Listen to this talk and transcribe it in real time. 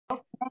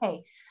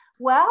Okay,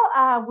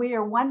 well, we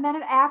are 1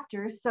 minute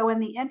after, so in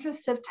the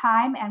interest of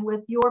time and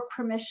with your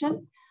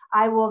permission,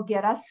 I will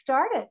get us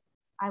started.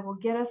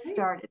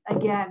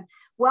 Again,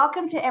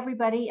 welcome to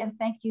everybody and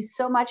thank you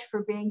so much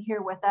for being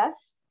here with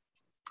us.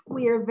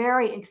 We are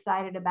very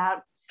excited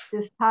about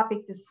this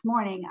topic this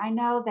morning. I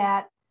know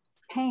that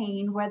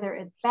pain, whether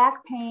it's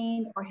back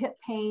pain or hip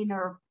pain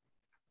or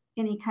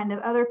any kind of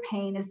other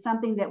pain, is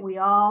something that we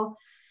all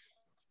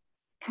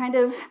kind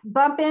of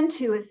bump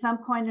into at some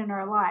point in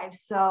our lives.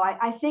 So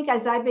I think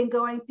as I've been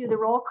going through the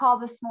roll call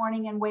this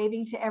morning and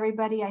waving to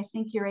everybody, I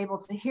think you're able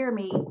to hear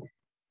me.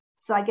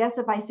 So I guess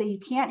if I say you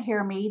can't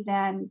hear me,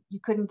 then you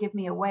couldn't give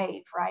me a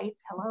wave, right?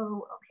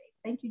 Hello, okay,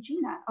 thank you,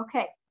 Gina.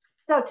 Okay,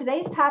 so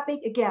today's topic,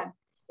 again,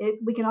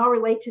 we can all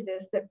relate to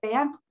this, that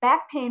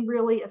back pain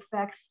really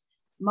affects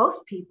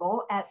most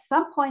people at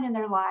some point in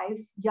their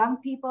lives, young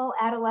people,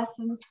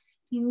 adolescents,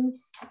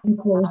 teens,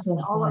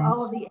 all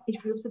of the age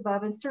groups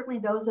above, and certainly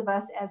those of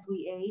us as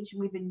we age,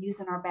 we've been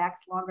using our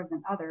backs longer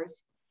than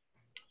others.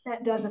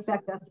 That does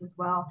affect us as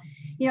well.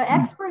 You know,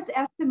 experts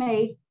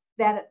estimate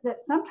that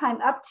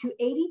sometime up to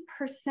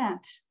 80%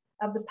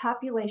 of the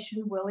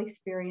population will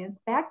experience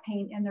back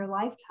pain in their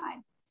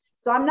lifetime.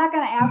 So I'm not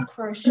going to ask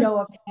for a show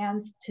of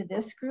hands to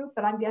this group,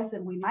 but I'm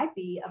guessing we might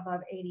be above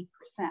 80%.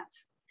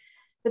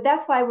 But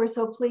that's why we're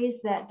so pleased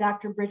that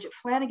Dr. Brigitte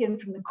Flanagan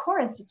from the Core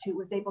Institute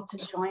was able to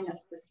join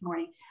us this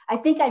morning. I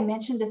think I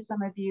mentioned to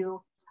some of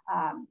you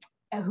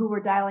who were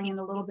dialing in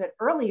a little bit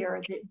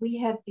earlier that we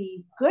had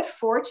the good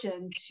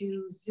fortune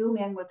to Zoom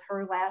in with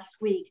her last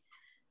week.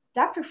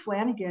 Dr.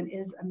 Flanagan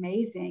is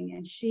amazing,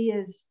 and she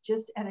is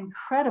just an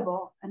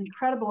incredible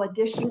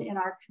addition in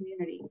our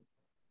community.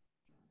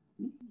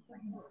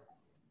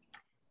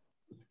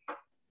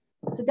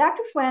 So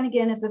Dr.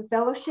 Flanagan is a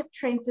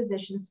fellowship-trained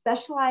physician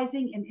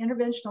specializing in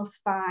interventional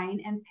spine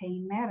and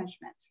pain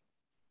management.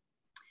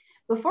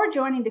 Before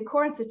joining the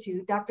Core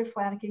Institute, Dr.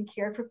 Flanagan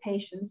cared for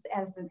patients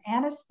as an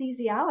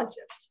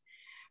anesthesiologist.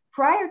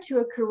 Prior to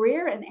a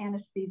career in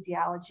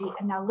anesthesiology,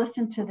 and now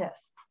listen to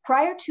this,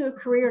 prior to a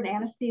career in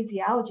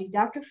anesthesiology,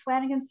 Dr.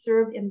 Flanagan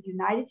served in the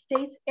United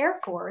States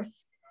Air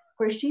Force,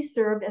 where she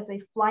served as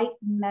a flight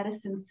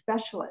medicine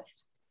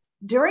specialist.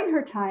 During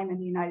her time in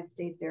the United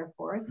States Air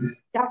Force,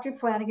 Dr.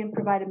 Flanagan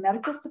provided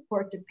medical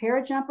support to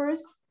parajumpers,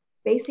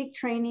 basic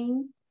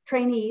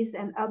trainees,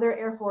 and other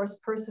Air Force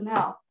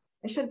personnel.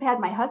 I should have had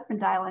my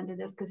husband dial into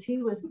this because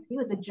he was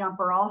a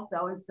jumper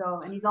also,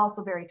 and he's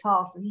also very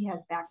tall, so he has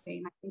back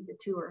pain. I think the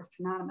two are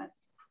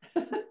synonymous.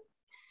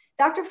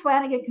 Dr.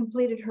 Flanagan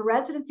completed her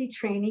residency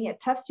training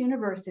at Tufts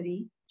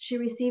University. She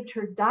received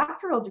her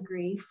doctoral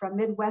degree from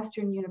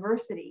Midwestern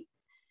University.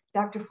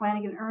 Dr.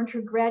 Flanagan earned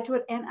her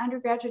graduate and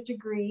undergraduate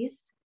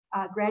degrees,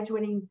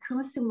 graduating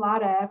cum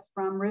laude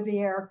from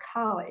Riviera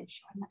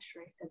College. I'm not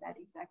sure I said that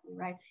exactly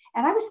right.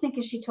 And I was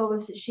thinking she told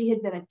us that she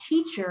had been a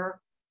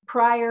teacher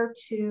prior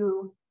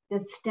to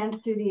this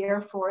stint through the Air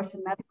Force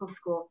and medical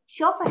school.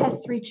 She also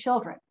has 3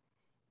 children.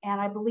 And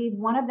I believe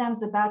one of them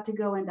is about to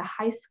go into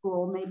high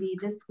school, maybe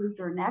this week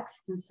or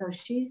next. And so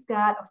she's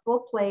got a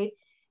full plate.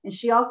 And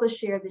she also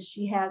shared that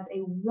she has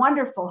a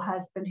wonderful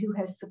husband who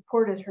has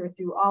supported her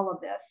through all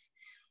of this.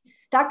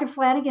 Dr.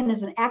 Flanagan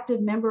is an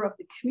active member of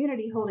the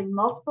community, holding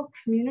multiple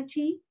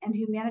community and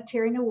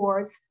humanitarian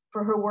awards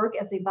for her work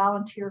as a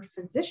volunteer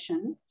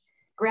physician,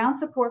 ground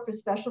support for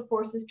special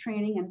forces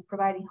training, and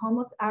providing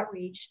homeless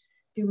outreach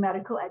through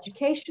medical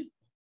education.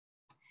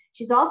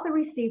 She's also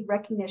received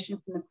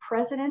recognition from the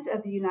President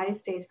of the United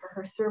States for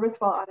her service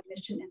while on a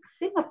mission in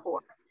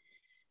Singapore.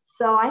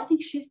 So I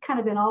think she's kind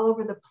of been all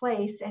over the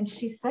place, and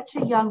she's such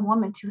a young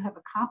woman to have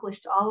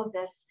accomplished all of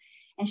this.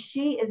 And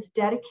she is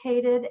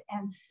dedicated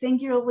and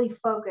singularly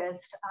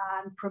focused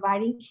on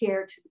providing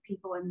care to the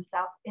people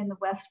in the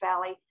West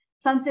Valley,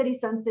 Sun City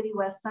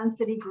West, Sun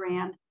City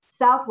Grand,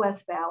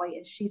 Southwest Valley,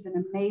 and she's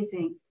an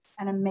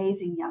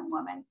amazing young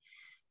woman.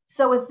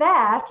 So with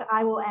that,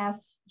 I will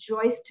ask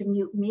Joyce to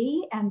mute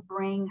me and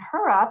bring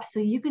her up so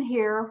you can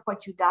hear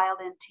what you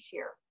dialed in to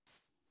hear.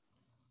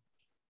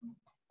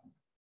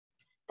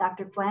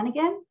 Dr.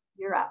 Flanagan,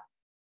 you're up.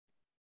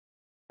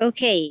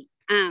 Okay.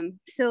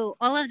 So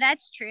all of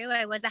that's true.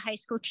 I was a high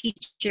school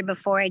teacher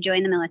before I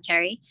joined the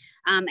military.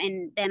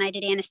 And then I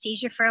did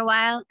anesthesia for a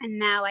while. And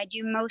now I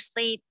do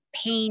mostly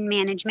pain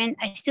management.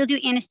 I still do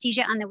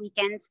anesthesia on the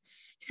weekends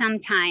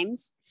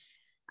sometimes.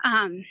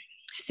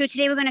 So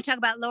today we're going to talk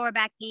about lower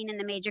back pain and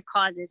the major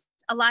causes.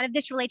 A lot of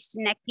this relates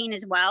to neck pain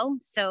as well.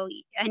 So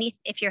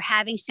if you're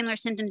having similar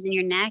symptoms in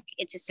your neck,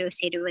 it's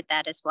associated with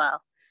that as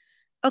well.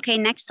 Okay,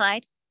 next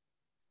slide.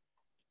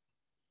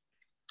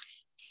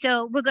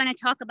 So we're going to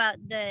talk about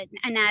the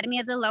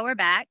anatomy of the lower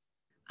back,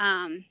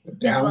 as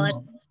well as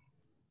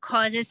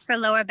causes for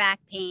lower back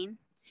pain,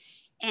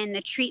 and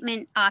the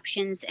treatment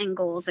options and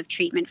goals of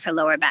treatment for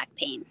lower back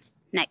pain.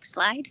 Next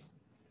slide.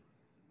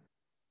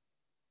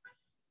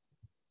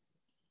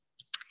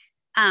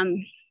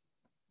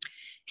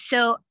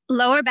 So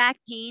lower back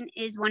pain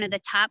is one of the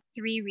top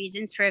 3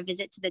 reasons for a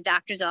visit to the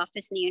doctor's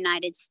office in the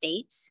United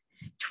States.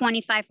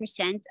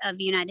 25%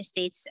 of United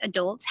States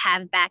adults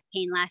have back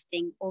pain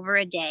lasting over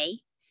a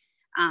day.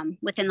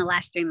 within the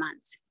last 3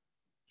 months.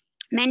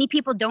 Many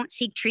people don't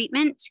seek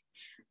treatment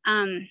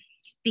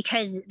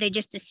because they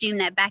just assume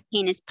that back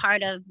pain is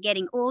part of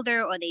getting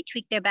older, or they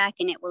tweak their back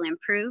and it will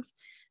improve.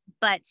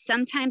 But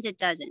sometimes it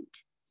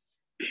doesn't.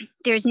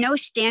 There's no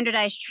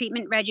standardized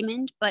treatment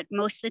regimen, but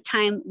most of the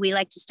time we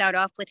like to start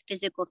off with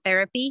physical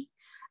therapy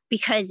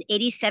because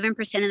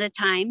 87% of the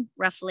time,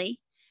 roughly,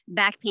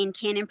 back pain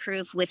can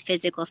improve with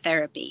physical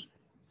therapy.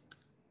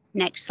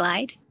 Next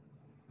slide.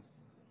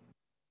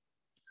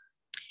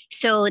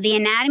 So the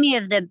anatomy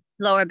of the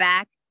lower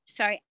back,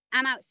 sorry,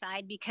 I'm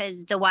outside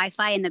because the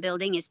Wi-Fi in the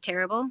building is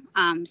terrible.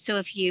 So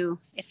if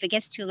it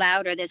gets too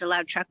loud or there's a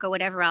loud truck or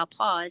whatever, I'll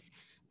pause.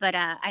 But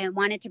I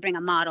wanted to bring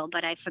a model,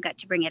 but I forgot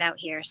to bring it out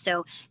here.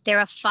 So there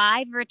are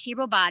 5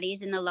 vertebral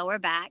bodies in the lower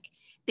back.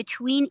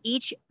 Between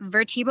each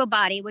vertebral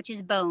body, which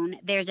is bone,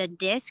 there's a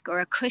disc or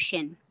a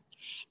cushion.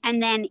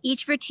 And then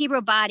each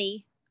vertebral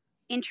body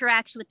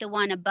interacts with the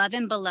one above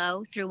and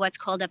below through what's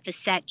called a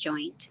facet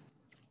joint.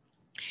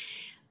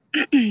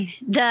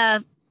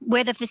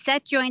 Where the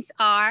facet joints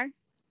are,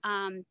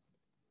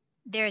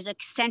 there's a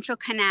central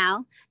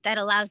canal that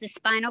allows the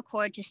spinal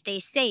cord to stay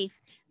safe,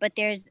 but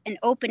there's an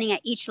opening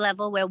at each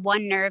level where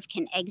one nerve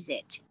can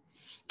exit.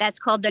 That's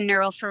called the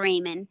neural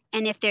foramen.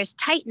 And if there's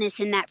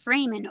tightness in that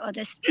foramen, or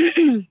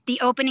the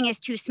opening is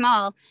too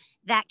small,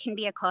 that can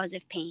be a cause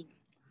of pain.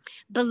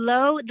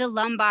 Below the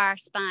lumbar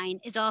spine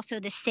is also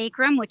the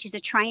sacrum, which is a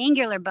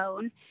triangular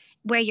bone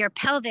where your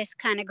pelvis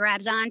kind of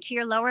grabs onto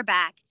your lower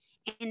back.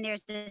 And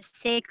there's the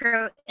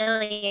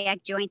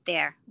sacroiliac joint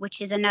there,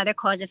 which is another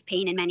cause of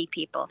pain in many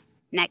people.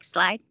 Next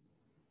slide.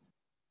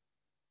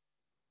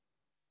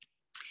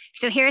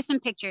 So here are some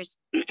pictures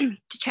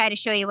to try to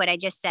show you what I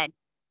just said.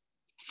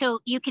 So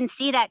you can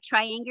see that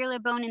triangular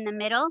bone in the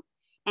middle,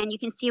 and you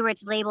can see where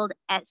it's labeled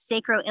at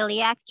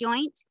sacroiliac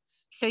joint.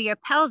 So your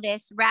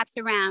pelvis wraps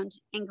around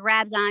and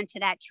grabs onto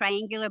that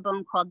triangular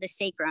bone called the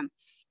sacrum.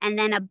 And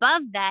then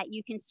above that,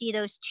 you can see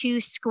those 2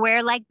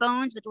 square-like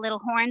bones with little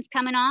horns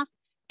coming off.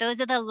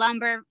 Those are the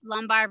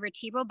lumbar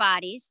vertebral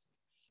bodies.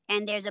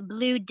 And there's a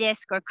blue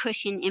disc or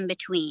cushion in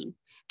between.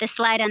 The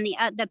slide on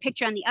the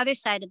picture on the other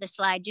side of the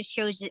slide just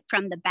shows it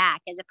from the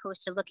back as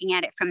opposed to looking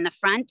at it from the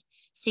front.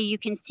 So you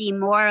can see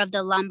more of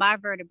the lumbar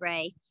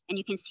vertebrae, and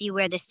you can see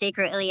where the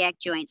sacroiliac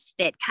joints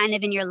fit, kind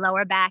of in your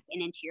lower back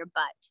and into your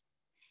butt.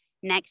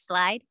 Next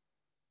slide.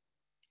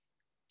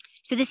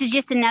 So this is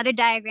just another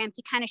diagram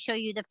to kind of show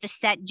you the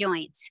facet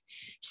joints.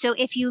 So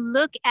if you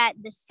look at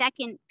the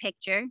second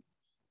picture,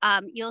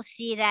 you'll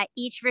see that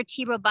each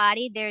vertebral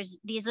body, there's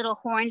these little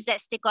horns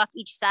that stick off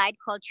each side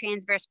called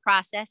transverse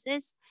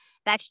processes.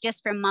 That's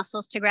just for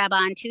muscles to grab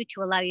onto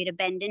to allow you to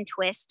bend and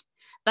twist.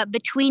 But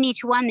between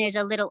each one, there's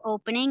a little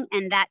opening,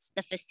 and that's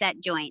the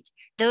facet joint.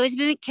 Those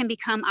can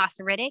become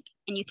arthritic,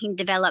 and you can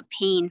develop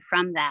pain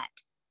from that.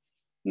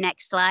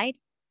 Next slide.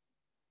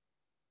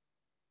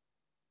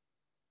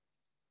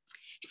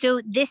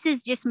 So this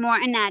is just more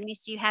anatomy,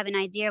 so you have an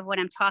idea of what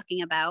I'm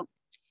talking about.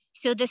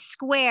 So the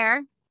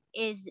square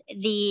is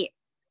the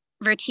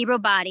vertebral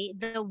body.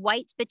 The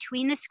whites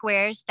between the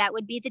squares, that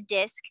would be the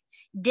disc.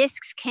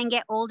 Discs can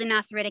get old and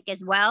arthritic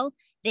as well.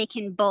 They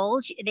can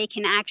bulge. They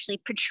can actually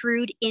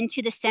protrude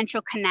into the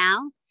central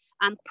canal,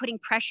 putting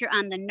pressure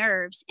on the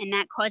nerves, and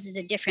that causes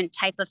a different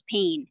type of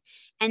pain.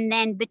 And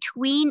then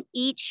between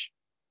each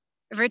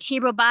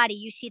vertebral body,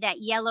 you see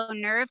that yellow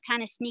nerve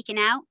kind of sneaking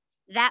out.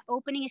 That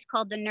opening is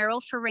called the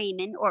neural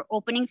foramen, or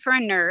opening for a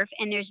nerve,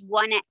 and there's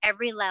one at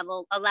every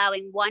level,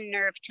 allowing one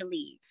nerve to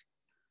leave.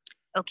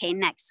 Okay,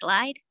 next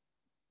slide.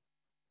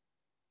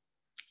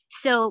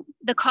 So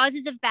the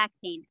causes of back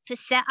pain: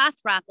 facet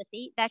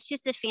arthropathy, that's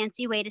just a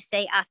fancy way to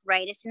say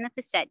arthritis in the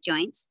facet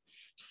joints.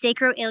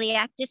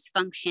 Sacroiliac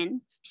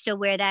dysfunction, so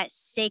where that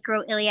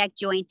sacroiliac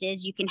joint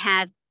is,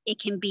 it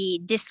can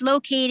be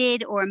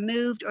dislocated or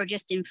moved or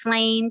just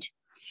inflamed.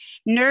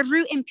 Nerve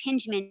root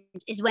impingement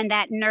is when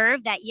that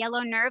nerve, that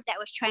yellow nerve that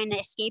was trying to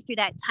escape through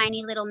that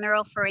tiny little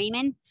neural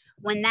foramen,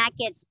 when that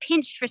gets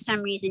pinched for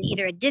some reason,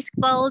 either a disc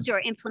bulge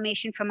or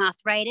inflammation from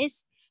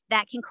arthritis,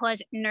 that can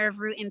cause nerve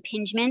root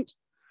impingement.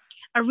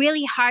 A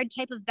really hard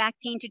type of back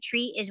pain to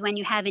treat is when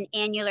you have an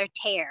annular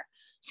tear.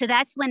 So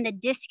that's when the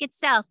disc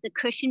itself, the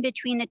cushion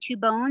between the 2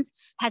 bones,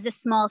 has a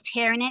small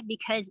tear in it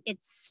because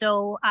it's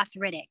so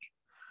arthritic.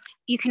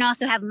 You can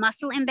also have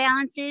muscle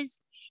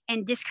imbalances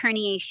and disc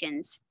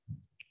herniations.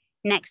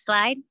 Next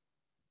slide.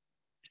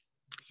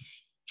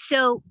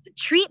 So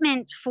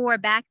treatment for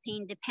back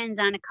pain depends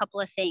on a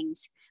couple of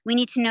things. We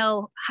need to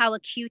know how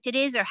acute it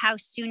is or how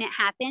soon it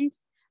happened.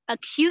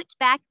 Acute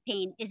back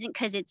pain isn't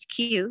because it's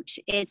cute.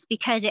 It's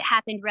because it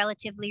happened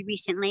relatively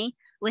recently,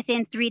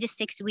 within 3 to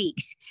 6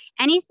 weeks.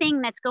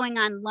 Anything that's going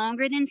on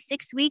longer than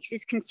 6 weeks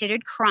is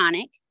considered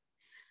chronic.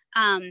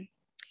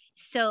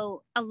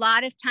 So a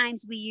lot of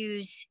times we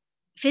use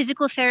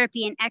physical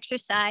therapy and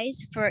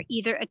exercise for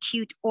either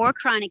acute or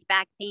chronic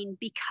back pain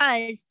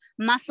because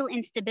muscle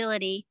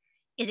instability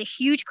is a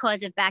huge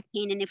cause of back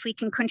pain. And if we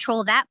can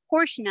control that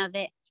portion of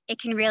it, it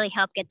can really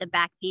help get the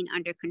back pain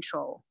under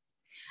control.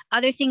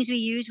 Other things we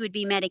use would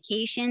be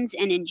medications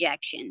and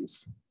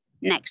injections.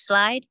 Next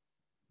slide.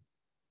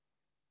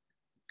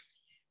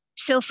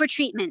 So for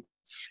treatments,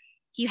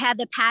 you have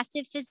the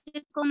passive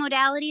physical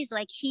modalities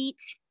like heat,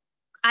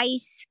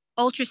 ice,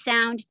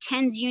 ultrasound,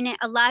 TENS unit.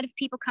 A lot of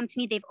people come to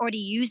me, they've already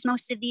used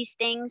most of these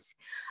things.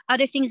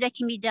 Other things that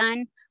can be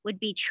done would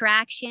be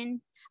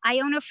traction.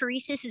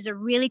 Ionophoresis is a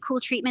really cool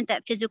treatment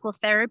that physical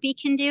therapy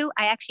can do.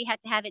 I actually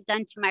had to have it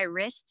done to my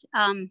wrist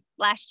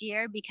last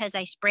year because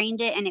I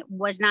sprained it and it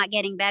was not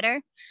getting better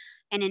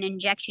and an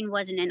injection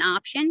wasn't an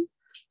option.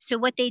 So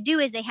what they do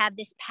is they have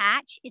this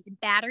patch, it's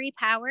battery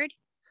powered,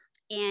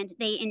 and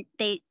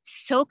they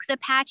soak the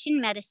patch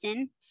in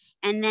medicine,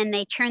 and then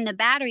they turn the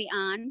battery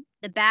on.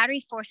 The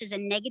battery forces a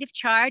negative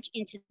charge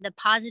into the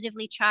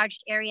positively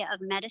charged area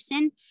of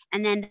medicine.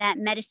 And then that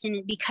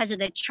medicine, because of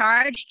the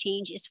charge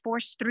change, is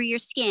forced through your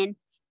skin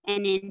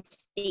and into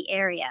the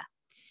area.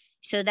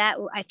 So that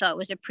I thought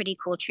was a pretty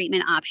cool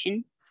treatment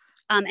option.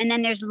 And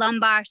then there's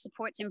lumbar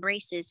supports and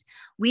braces.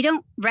 We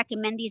don't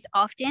recommend these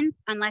often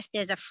unless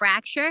there's a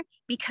fracture,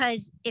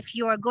 because if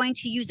you're going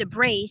to use a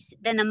brace,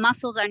 then the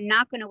muscles are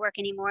not going to work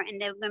anymore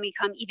and they're going to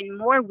become even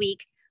more weak,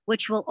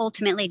 which will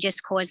ultimately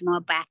just cause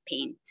more back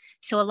pain.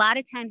 So a lot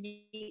of times,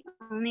 the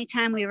only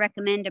time we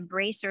recommend a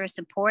brace or a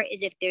support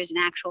is if there's an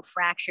actual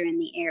fracture in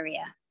the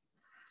area.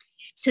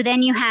 So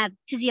then you have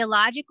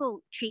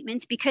physiological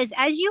treatments, because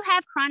as you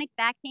have chronic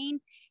back pain,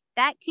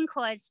 that can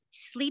cause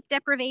sleep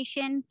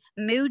deprivation,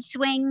 mood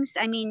swings.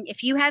 I mean,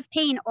 if you have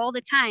pain all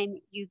the time,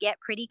 you get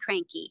pretty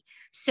cranky.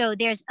 So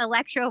there's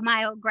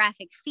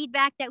electromyographic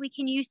feedback that we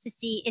can use to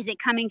see, is it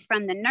coming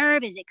from the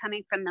nerve? Is it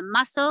coming from the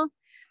muscle?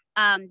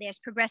 There's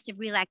progressive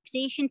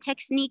relaxation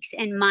techniques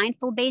and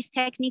mindful-based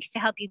techniques to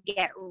help you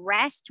get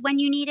rest when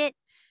you need it,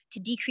 to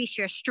decrease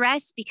your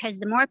stress, because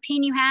the more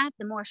pain you have,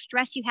 the more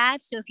stress you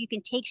have. So if you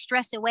can take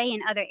stress away in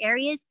other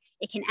areas,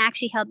 it can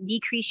actually help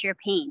decrease your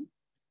pain.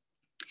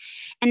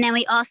 And then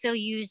we also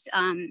use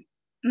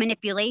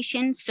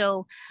manipulation.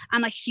 So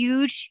I'm a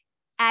huge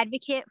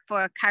advocate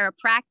for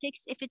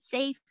chiropractics if it's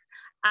safe,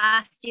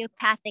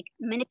 osteopathic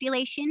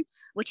manipulation,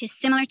 which is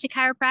similar to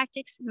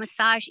chiropractics,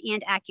 massage,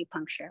 and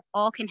acupuncture.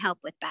 All can help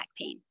with back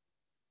pain.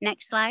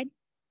 Next slide.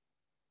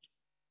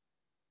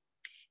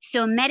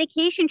 So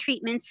medication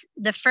treatments,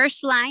 the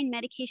first line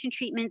medication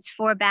treatments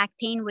for back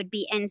pain would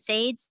be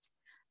NSAIDs,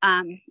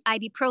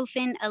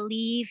 ibuprofen,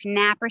 Aleve,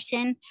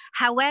 naproxen.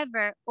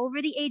 However, over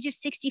the age of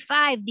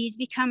 65, these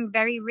become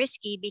very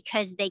risky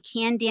because they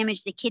can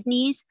damage the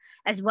kidneys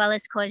as well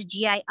as cause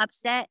GI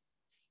upset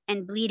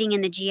and bleeding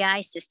in the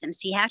GI system.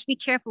 So you have to be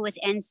careful with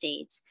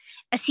NSAIDs.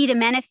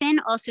 Acetaminophen,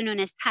 also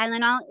known as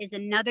Tylenol, is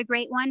another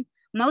great one.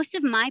 Most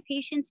of my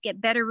patients get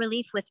better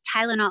relief with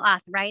Tylenol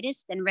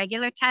arthritis than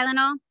regular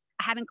Tylenol.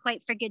 I haven't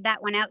quite figured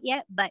that one out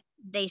yet, but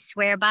they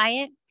swear by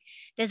it.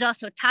 There's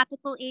also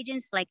topical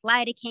agents like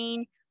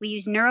lidocaine. We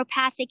use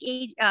neuropathic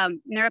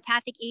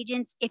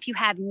agents. If you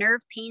have nerve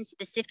pain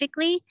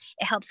specifically,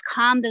 it helps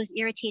calm those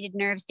irritated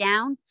nerves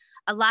down.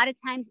 A lot of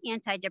times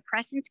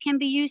antidepressants can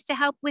be used to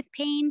help with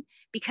pain,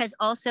 because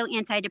also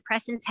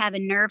antidepressants have a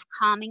nerve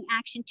calming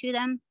action to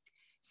them.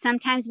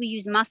 Sometimes we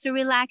use muscle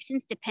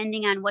relaxants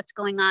depending on what's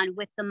going on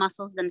with the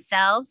muscles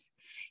themselves.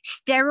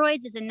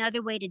 Steroids is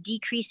another way to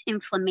decrease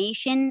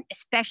inflammation,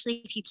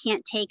 especially if you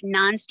can't take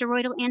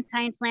non-steroidal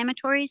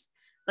anti-inflammatories.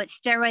 But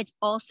steroids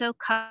also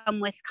come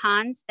with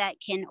cons that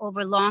can,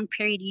 over long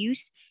period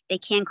use, they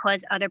can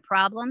cause other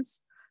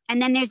problems.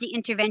 And then there's the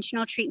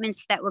interventional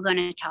treatments that we're going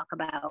to talk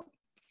about,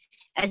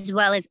 as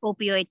well as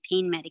opioid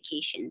pain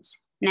medications.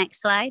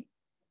 Next slide.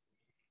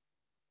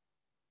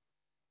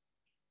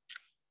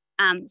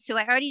 So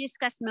I already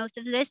discussed most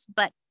of this,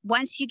 but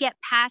once you get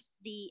past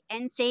the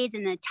NSAIDs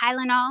and the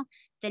Tylenol,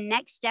 the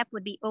next step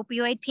would be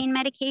opioid pain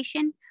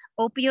medication.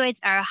 Opioids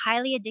are a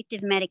highly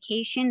addictive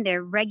medication.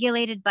 They're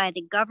regulated by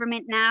the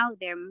government now.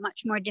 They're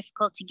much more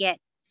difficult to get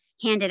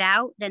handed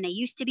out than they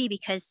used to be,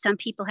 because some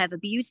people have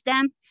abused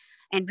them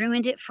and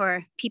ruined it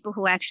for people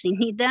who actually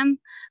need them.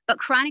 But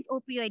chronic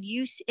opioid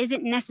use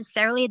isn't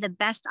necessarily the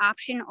best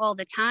option all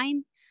the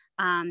time.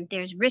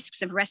 There's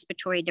risks of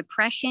respiratory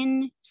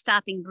depression,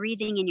 stopping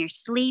breathing in your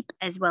sleep,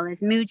 as well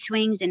as mood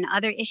swings and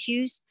other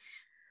issues.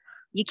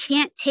 You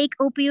can't take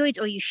opioids,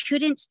 or you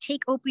shouldn't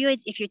take opioids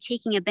if you're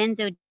taking a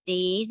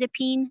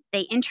benzodiazepine.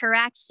 They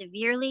interact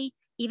severely.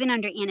 Even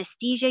under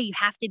anesthesia, you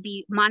have to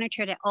be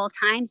monitored at all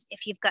times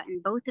if you've gotten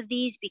both of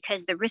these,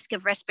 because the risk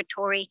of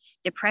respiratory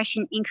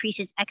depression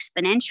increases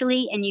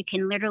exponentially, and you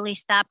can literally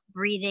stop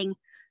breathing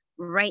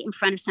right in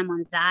front of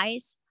someone's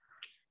eyes.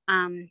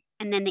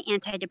 And then the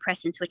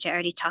antidepressants, which I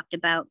already talked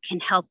about, can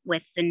help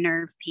with the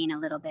nerve pain a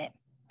little bit.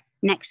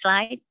 Next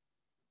slide.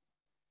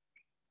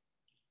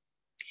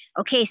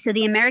 Okay, so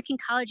the American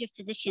College of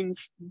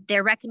Physicians,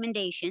 their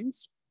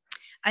recommendations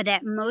are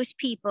that most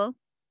people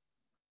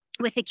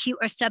with acute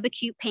or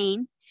subacute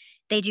pain,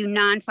 they do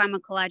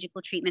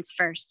non-pharmacological treatments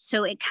first.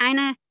 So it kind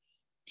of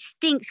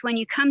stinks when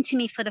you come to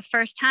me for the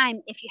first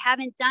time. If you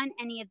haven't done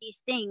any of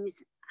these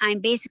things,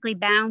 I'm basically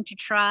bound to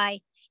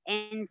try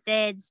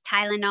NSAIDs,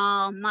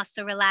 Tylenol,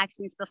 muscle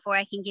relaxants before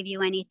I can give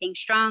you anything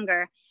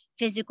stronger.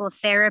 Physical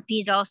therapy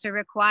is also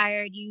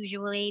required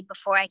usually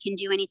before I can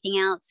do anything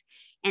else.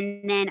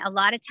 And then a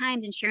lot of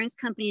times insurance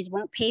companies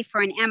won't pay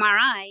for an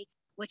MRI,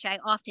 which I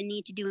often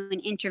need to do an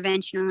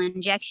interventional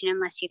injection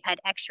unless you've had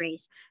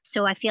x-rays.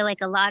 So I feel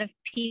like a lot of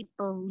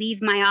people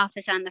leave my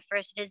office on the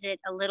first visit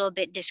a little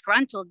bit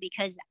disgruntled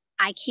because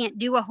I can't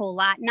do a whole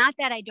lot. Not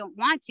that I don't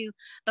want to,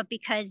 but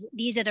because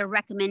these are the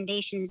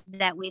recommendations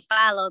that we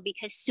follow,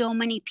 because so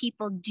many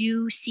people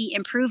do see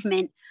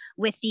improvement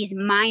with these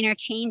minor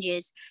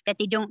changes that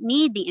they don't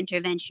need the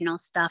interventional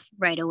stuff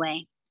right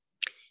away.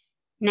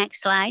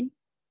 Next slide.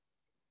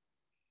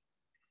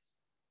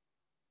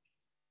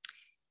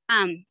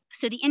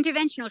 So the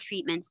interventional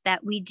treatments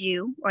that we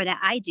do, or that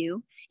I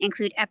do,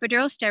 include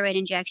epidural steroid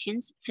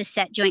injections,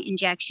 facet joint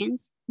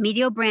injections,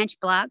 medial branch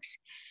blocks,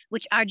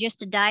 which are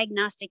just a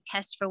diagnostic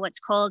test for what's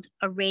called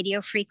a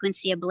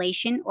radiofrequency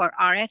ablation, or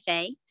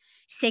RFA,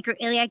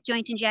 sacroiliac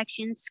joint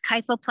injections,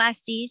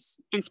 kyphoplasties,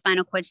 and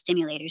spinal cord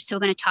stimulators. So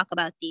we're going to talk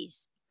about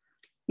these.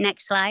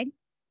 Next slide.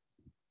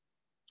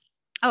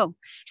 Oh,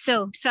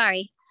 so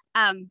sorry.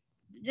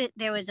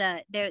 There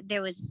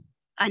was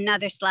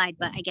another slide,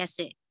 but I guess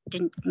it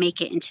didn't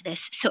make it into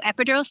this. So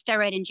epidural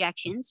steroid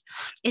injections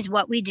is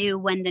what we do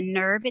when the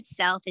nerve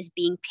itself is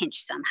being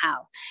pinched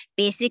somehow.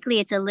 Basically,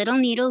 it's a little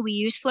needle. We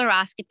use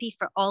fluoroscopy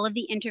for all of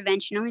the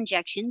interventional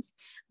injections.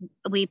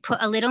 We put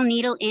a little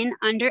needle in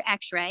under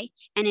x-ray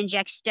and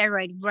inject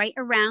steroid right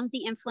around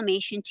the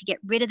inflammation to get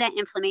rid of that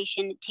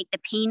inflammation, take the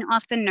pain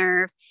off the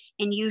nerve,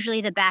 and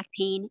usually the back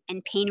pain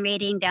and pain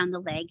radiating down the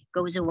leg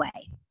goes away.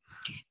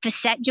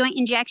 Facet joint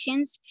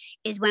injections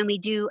is when we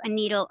do a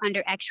needle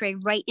under x-ray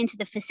right into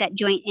the facet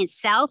joint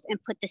itself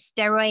and put the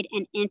steroid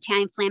and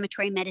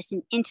anti-inflammatory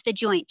medicine into the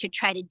joint to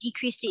try to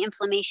decrease the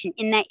inflammation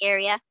in that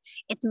area.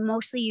 It's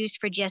mostly used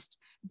for just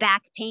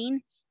back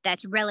pain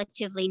that's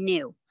relatively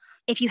new.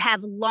 If you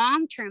have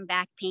long-term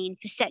back pain,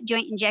 facet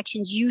joint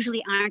injections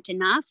usually aren't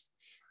enough.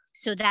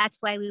 So that's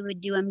why we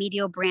would do a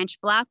medial branch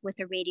block with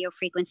a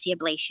radiofrequency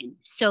ablation.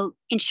 So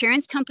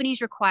insurance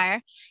companies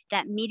require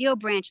that medial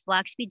branch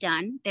blocks be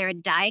done. They're a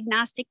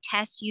diagnostic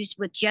test used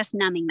with just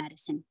numbing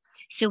medicine.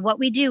 So what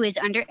we do is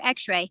under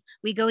x-ray,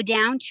 we go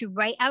down to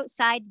right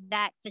outside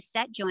that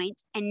facet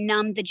joint and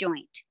numb the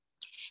joint.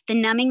 The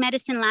numbing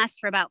medicine lasts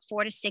for about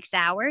 4 to 6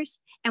 hours.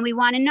 And we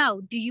want to know,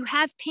 do you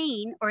have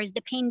pain or is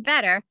the pain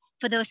better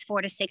for those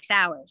 4 to 6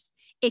 hours?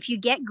 If you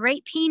get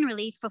great pain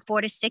relief for 4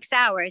 to 6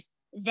 hours,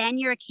 then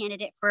you're a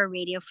candidate for a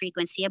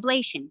radiofrequency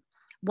ablation.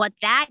 What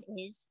that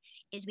is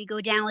we go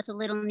down with a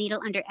little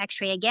needle under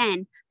x-ray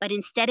again, but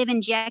instead of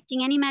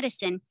injecting any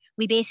medicine,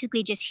 we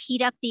basically just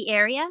heat up the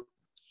area.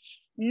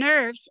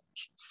 Nerves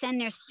send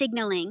their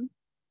signaling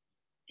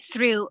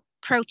through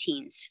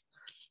proteins.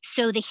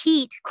 So the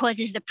heat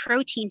causes the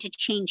protein to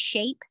change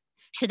shape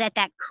so that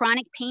that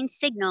chronic pain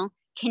signal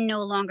can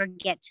no longer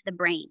get to the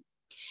brain.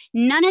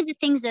 None of the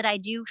things that I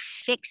do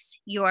fix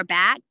your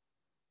back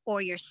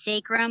or your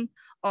sacrum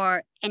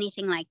or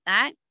anything like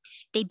that.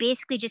 They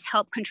basically just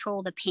help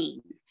control the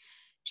pain.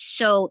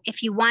 So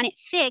if you want it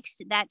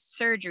fixed, that's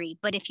surgery.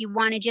 But if you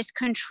want to just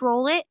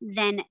control it,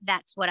 then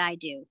that's what I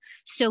do.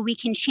 So we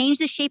can change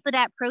the shape of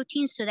that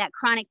protein so that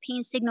chronic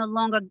pain signal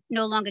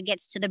no longer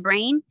gets to the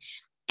brain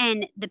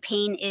and the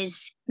pain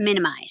is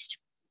minimized.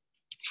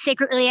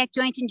 Sacroiliac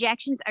joint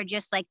injections are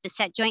just like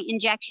facet joint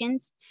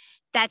injections.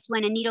 That's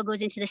when a needle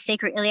goes into the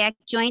sacroiliac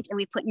joint and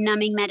we put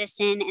numbing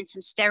medicine and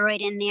some steroid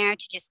in there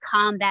to just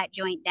calm that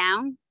joint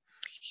down.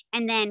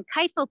 And then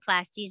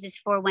kyphoplasties is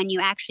for when you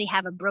actually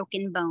have a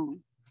broken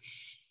bone.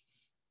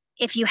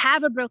 If you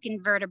have a broken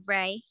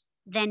vertebrae,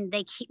 then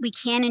we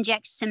can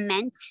inject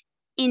cement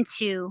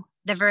into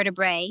the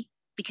vertebrae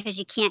because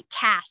you can't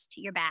cast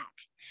your back.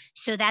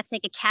 So that's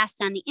like a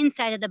cast on the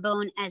inside of the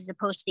bone as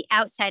opposed to the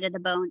outside of the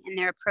bone. And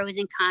there are pros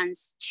and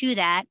cons to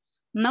that.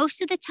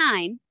 Most of the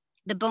time,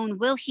 the bone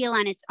will heal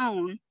on its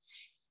own.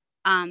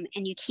 And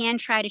you can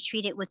try to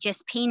treat it with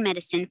just pain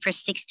medicine for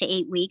 6 to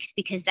 8 weeks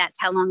because that's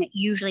how long it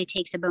usually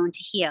takes a bone to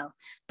heal.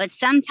 But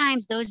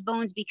sometimes those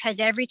bones, because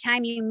every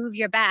time you move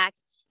your back,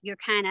 you're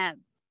kind of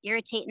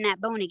irritating that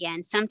bone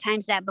again.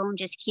 Sometimes that bone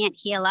just can't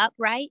heal up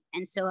right.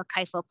 And so a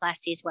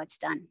kyphoplasty is what's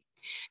done.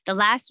 The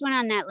last one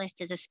on that list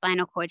is a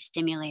spinal cord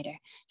stimulator.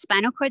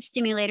 Spinal cord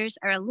stimulators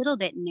are a little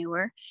bit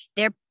newer.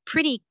 They're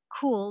pretty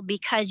cool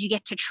because you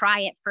get to try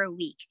it for a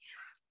week.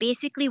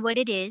 Basically what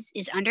it is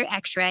under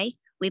x-ray,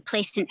 we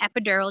place an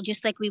epidural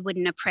just like we would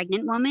in a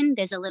pregnant woman.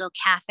 There's a little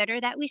catheter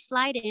that we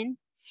slide in,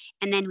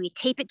 and then we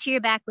tape it to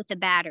your back with a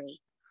battery.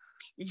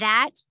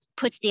 That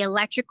puts the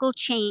electrical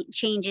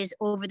changes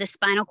over the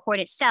spinal cord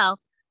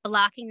itself,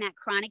 blocking that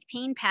chronic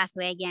pain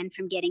pathway again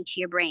from getting to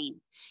your brain.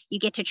 You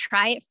get to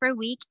try it for a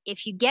week.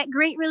 If you get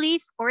great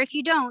relief, or if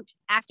you don't,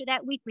 after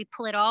that week, we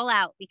pull it all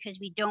out because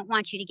we don't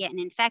want you to get an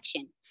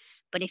infection.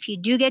 But if you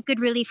do get good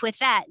relief with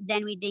that,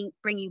 then we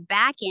bring you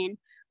back in.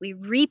 We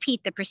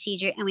repeat the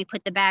procedure and we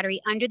put the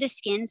battery under the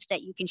skin so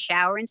that you can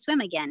shower and swim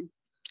again.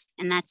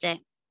 And that's it.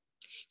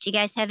 Do you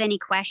guys have any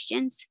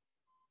questions?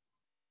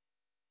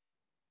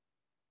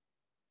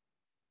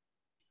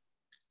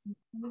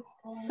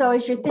 So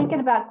as you're thinking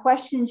about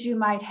questions you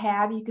might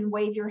have, you can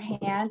wave your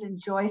hand and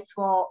Joyce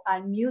will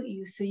unmute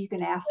you so you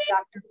can ask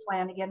Dr.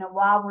 Flanagan. And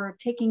while we're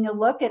taking a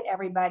look at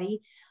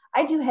everybody,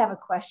 I do have a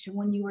question.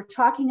 When you were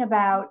talking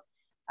about,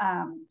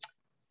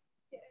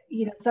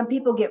 you know, some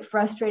people get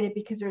frustrated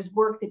because there's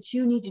work that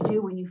you need to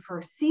do when you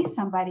first see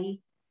somebody.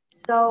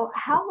 So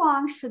how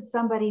long should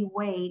somebody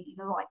wait? You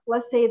know, like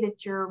let's say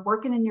that you're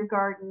working in your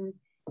garden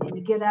and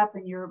you get up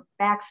and your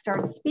back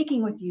starts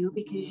speaking with you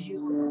because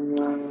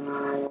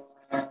you...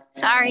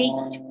 Sorry.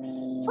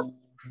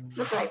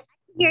 That's right. I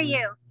hear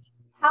you.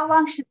 How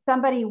long should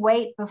somebody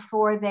wait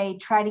before they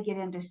try to get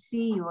in to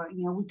see you? Or,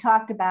 you know, we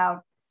talked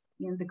about,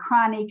 you know, the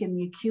chronic and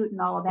the acute and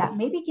all of that.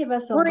 Maybe give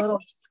us a little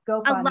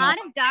scope on that. A lot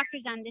of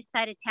doctors on this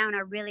side of town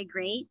are really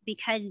great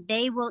because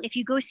they will, if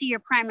you go see your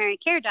primary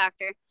care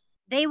doctor,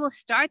 they will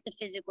start the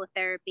physical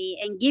therapy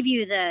and give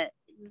you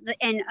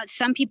and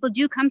some people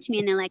do come to me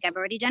and they're like, I've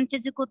already done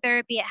physical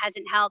therapy. It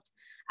hasn't helped.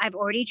 I've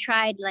already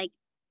tried like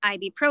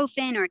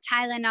ibuprofen or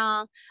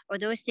Tylenol or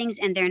those things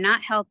and they're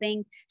not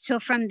helping. So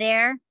from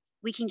there,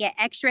 we can get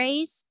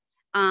x-rays.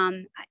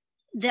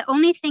 The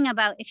only thing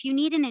about if you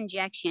need an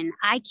injection,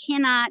 I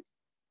cannot,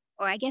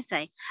 or I guess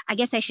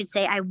I should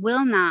say, I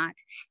will not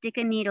stick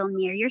a needle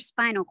near your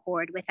spinal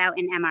cord without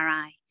an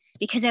MRI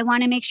because I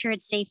want to make sure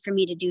it's safe for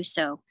me to do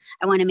so.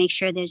 I want to make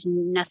sure there's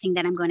nothing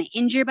that I'm going to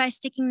injure by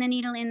sticking the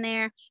needle in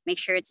there, make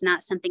sure it's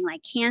not something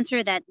like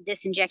cancer that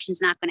this injection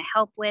is not going to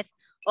help with,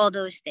 all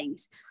those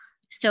things.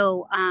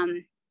 So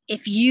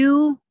if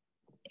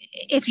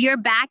your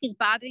back is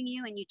bothering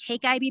you and you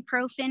take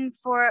ibuprofen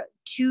for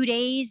 2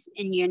 days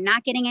and you're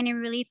not getting any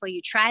relief, or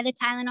you try the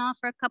Tylenol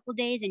for a couple of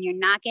days and you're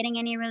not getting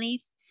any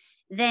relief,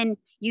 then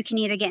you can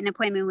either get an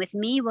appointment with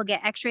me, we'll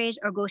get x-rays,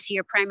 or go see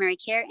your primary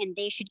care and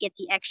they should get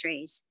the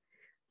x-rays.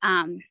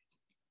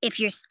 If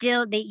you're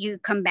still, you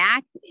come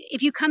back,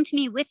 if you come to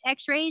me with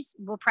x-rays,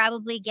 we'll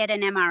probably get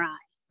an MRI.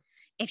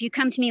 If you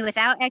come to me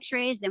without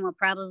x-rays, then we'll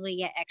probably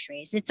get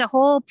x-rays. It's a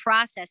whole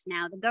process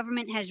now. The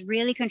government has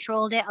really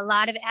controlled it. A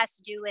lot of it has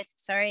to do with,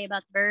 sorry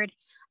about the bird,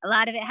 a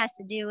lot of it has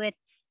to do with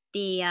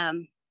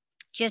the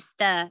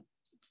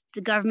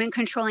government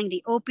controlling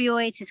the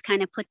opioids has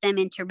kind of put them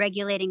into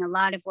regulating a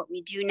lot of what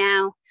we do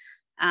now.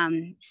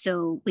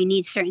 So we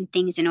need certain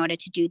things in order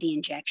to do the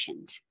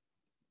injections.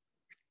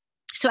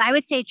 So I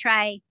would say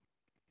try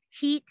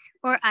heat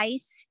or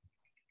ice,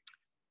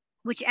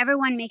 whichever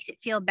one makes it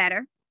feel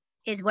better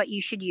is what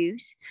you should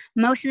use.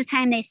 Most of the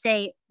time they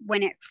say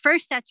when it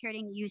first starts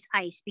hurting, use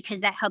ice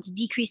because that helps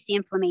decrease the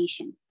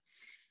inflammation.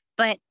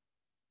 But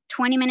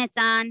 20 minutes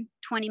on,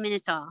 20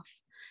 minutes off.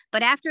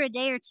 But after a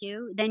day or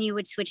two, then you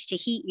would switch to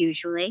heat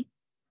usually.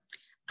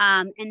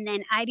 And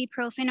then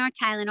ibuprofen or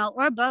Tylenol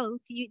or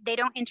both, they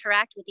don't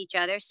interact with each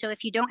other. So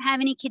if you don't have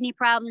any kidney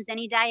problems,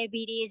 any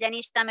diabetes,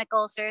 any stomach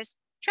ulcers,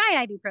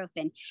 try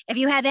ibuprofen. If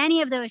you have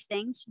any of those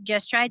things,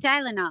 just try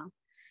Tylenol.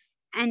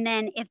 And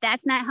then if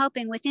that's not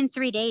helping, within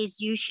 3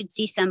 days, you should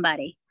see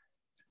somebody.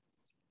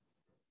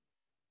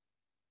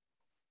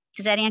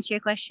 Does that answer your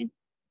question?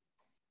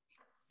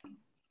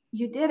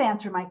 You did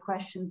answer my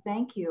question.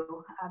 Thank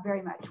you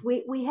very much.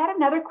 We had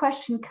another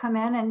question come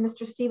in, and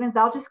Mr. Stevens,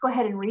 I'll just go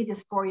ahead and read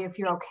this for you if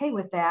you're okay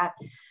with that.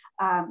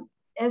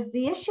 As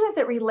the issue as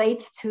it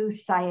relates to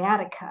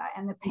sciatica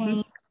and the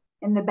pain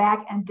in the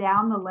back and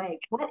down the leg,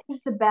 what is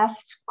the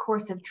best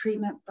course of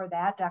treatment for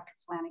that, Dr.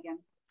 Flanagan?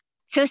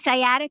 So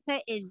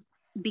sciatica is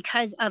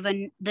because of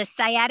the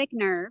sciatic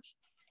nerve.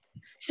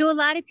 So a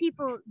lot of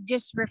people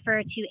just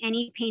refer to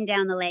any pain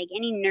down the leg,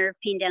 any nerve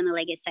pain down the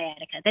leg as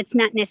sciatica. That's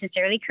not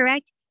necessarily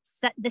correct.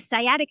 The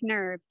sciatic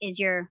nerve is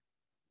your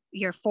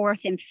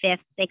fourth and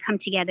fifth. They come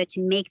together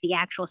to make the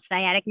actual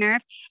sciatic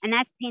nerve. And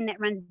that's pain that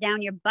runs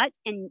down your butt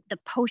and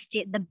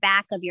the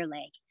back of your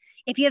leg.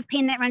 If you have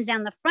pain that runs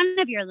down the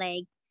front of your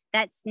leg,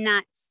 that's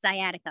not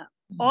sciatica.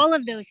 All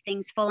of those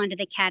things fall under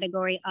the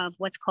category of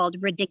what's called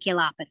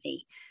radiculopathy.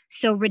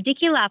 So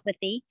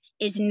radiculopathy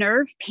is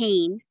nerve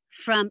pain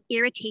from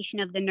irritation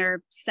of the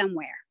nerve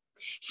somewhere.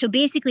 So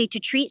basically, to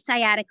treat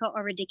sciatica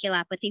or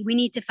radiculopathy, we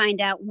need to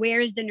find out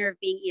where is the nerve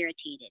being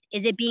irritated.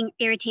 Is it being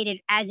irritated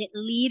as it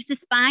leaves the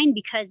spine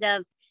because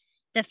of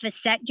the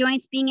facet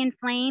joints being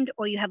inflamed,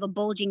 or you have a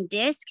bulging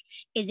disc?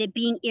 Is it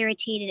being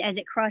irritated as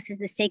it crosses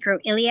the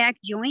sacroiliac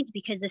joint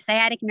because the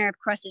sciatic nerve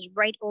crosses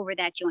right over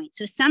that joint?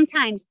 So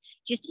sometimes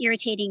just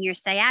irritating your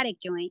sacroiliac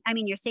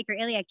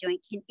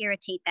joint can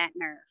irritate that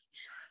nerve.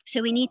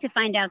 So we need to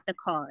find out the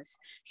cause.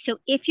 So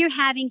if you're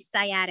having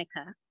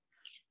sciatica,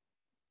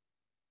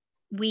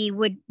 we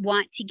would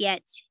want to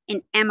get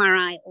an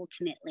MRI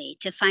ultimately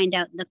to find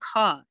out the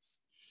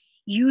cause.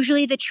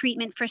 Usually the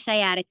treatment for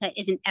sciatica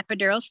is an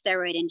epidural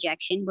steroid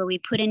injection where we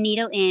put a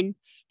needle in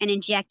and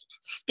inject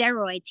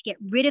steroid to get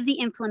rid of the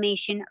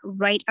inflammation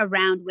right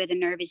around where the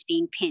nerve is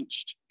being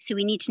pinched. So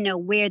we need to know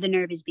where the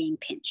nerve is being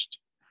pinched.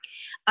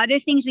 Other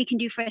things we can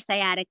do for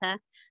sciatica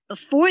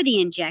before the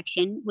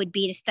injection would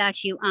be to start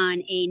you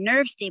on a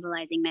nerve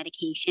stabilizing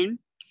medication,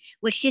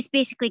 which just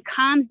basically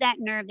calms that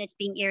nerve that's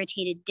being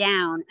irritated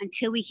down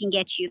until we can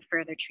get you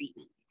further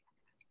treatment.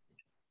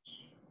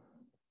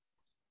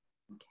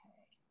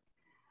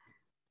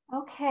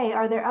 Okay,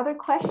 are there other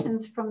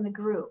questions from the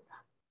group?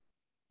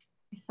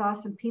 I saw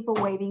some people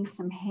waving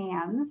some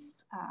hands.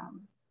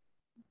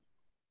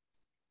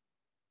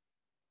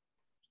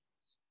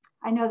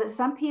 I know that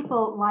some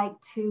people like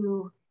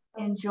to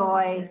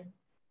enjoy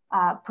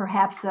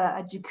perhaps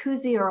a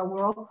jacuzzi or a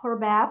whirlpool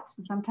bath.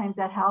 And sometimes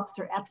that helps,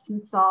 or Epsom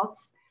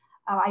salts.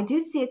 I do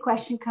see a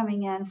question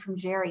coming in from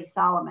Jerry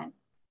Solomon.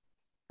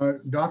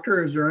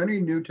 Doctor, is there any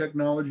new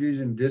technologies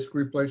in disc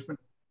replacement?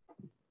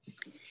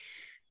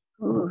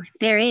 Oh,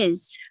 there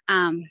is.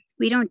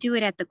 We don't do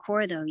it at the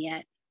core though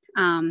yet.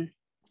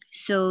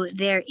 So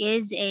there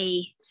is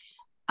a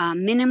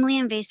minimally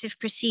invasive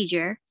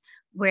procedure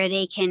where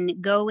they can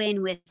go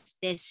in with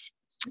this,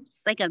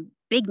 it's like a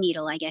big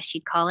needle, I guess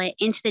you'd call it,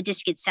 into the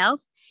disc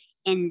itself.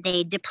 And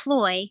they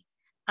deploy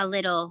a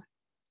little,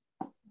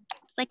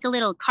 it's like a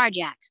little car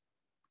jack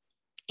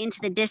into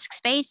the disc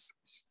space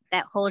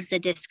that holds the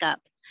disc up.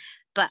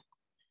 But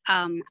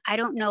I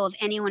don't know of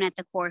anyone at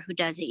the core who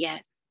does it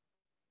yet.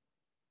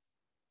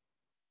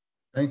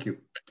 Thank you.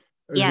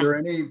 Is there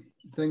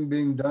anything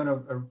being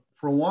done?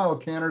 For a while,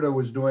 Canada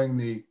was doing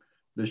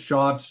the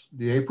shots,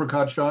 the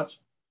apricot shots.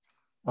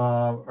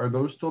 Are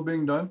those still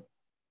being done?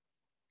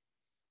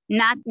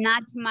 Not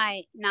to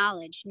my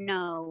knowledge,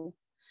 no.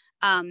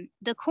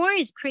 The core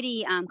is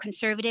pretty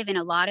conservative in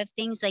a lot of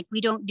things. Like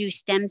we don't do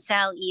stem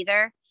cell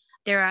either.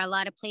 There are a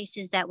lot of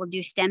places that will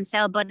do stem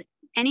cell, but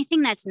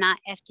anything that's not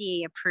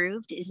FDA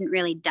approved isn't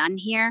really done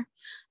here.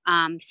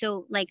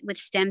 So like with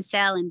stem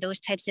cell and those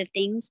types of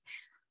things,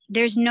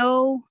 there's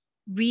no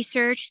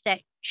research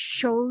that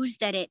shows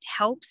that it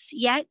helps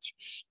yet.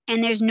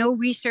 And there's no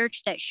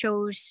research that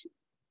shows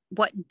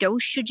what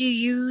dose should you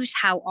use,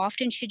 how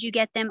often should you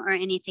get them, or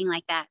anything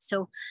like that.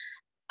 So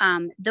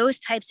those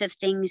types of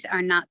things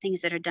are not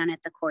things that are done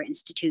at the Core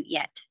Institute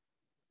yet.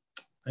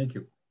 Thank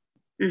you.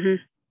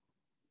 Mm-hmm.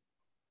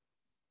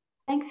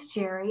 Thanks,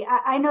 Jerry.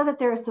 I know that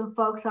there are some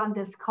folks on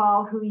this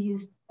call who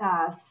use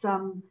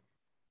some,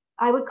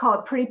 I would call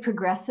it pretty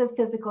progressive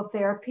physical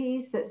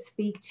therapies that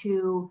speak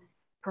to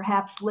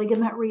perhaps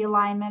ligament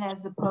realignment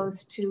as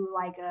opposed to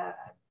like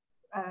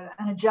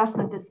an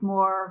adjustment that's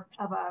more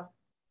of a,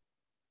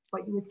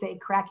 what you would say,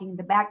 cracking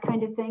the back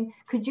kind of thing.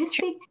 Could you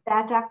speak to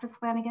that, Dr.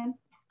 Flanagan?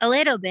 A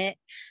little bit.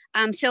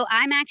 So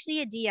I'm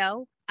actually a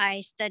DO.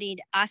 I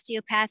studied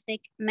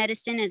osteopathic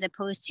medicine as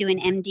opposed to an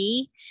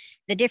MD.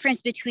 The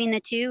difference between the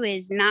two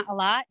is not a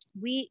lot.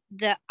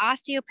 The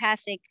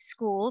osteopathic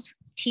schools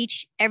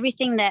teach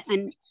everything that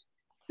an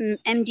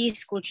MD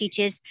school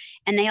teaches,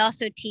 and they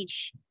also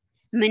teach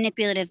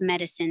manipulative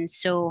medicine.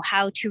 So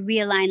how to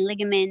realign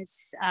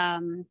ligaments,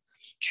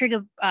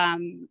 trigger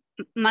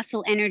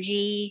muscle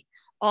energy,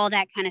 all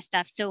that kind of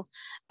stuff. So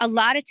a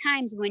lot of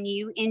times when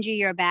you injure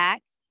your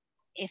back,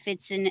 if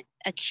it's an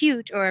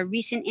acute or a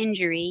recent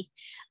injury,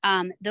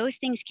 those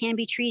things can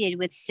be treated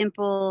with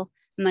simple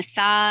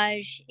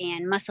massage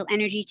and muscle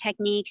energy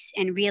techniques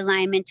and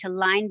realignment to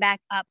line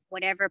back up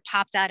whatever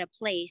popped out of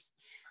place,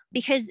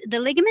 because the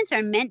ligaments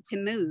are meant to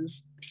move.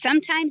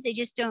 Sometimes they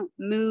just don't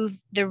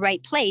move the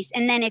right place.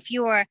 And then if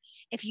it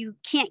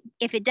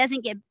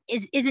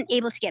isn't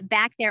able to get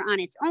back there on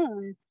its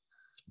own,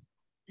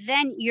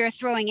 then you're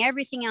throwing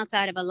everything else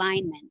out of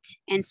alignment.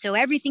 And so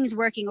everything's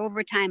working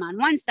overtime on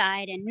one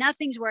side and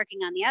nothing's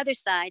working on the other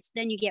side. So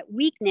then you get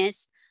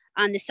weakness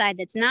on the side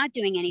that's not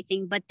doing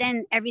anything, but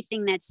then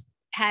everything that's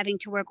having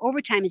to work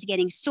overtime is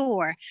getting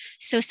sore.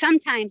 So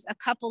sometimes a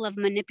couple of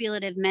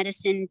manipulative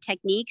medicine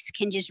techniques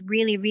can just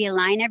really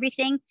realign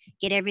everything,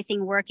 get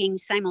everything working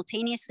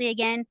simultaneously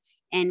again,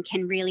 and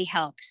can really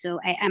help. So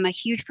I'm a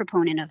huge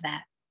proponent of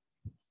that.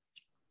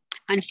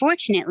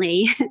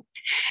 Unfortunately,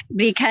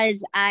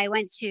 because I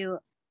went to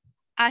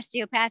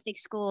osteopathic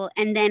school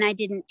and then I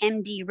did an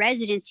MD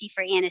residency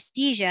for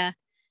anesthesia,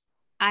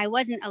 I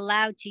wasn't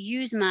allowed to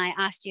use my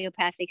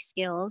osteopathic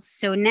skills.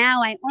 So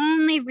now I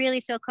only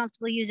really feel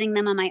comfortable using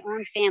them on my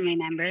own family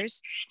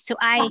members. So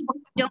I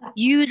don't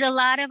use a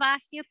lot of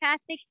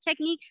osteopathic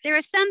techniques. There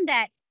are some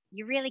that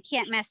you really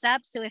can't mess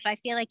up. So if I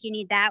feel like you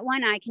need that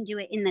one, I can do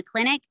it in the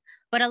clinic.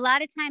 But a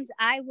lot of times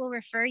I will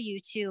refer you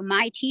to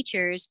my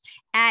teachers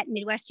at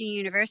Midwestern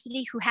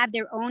University who have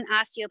their own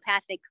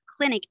osteopathic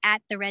clinic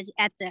at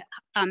the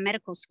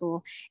medical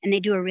school, and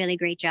they do a really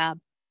great job.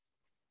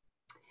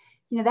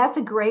 You know, that's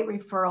a great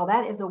referral.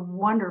 That is a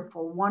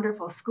wonderful,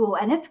 wonderful school.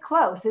 And it's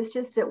close. It's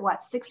just at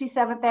what,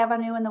 67th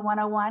Avenue and the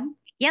 101?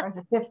 Yep. Or is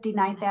it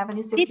 59th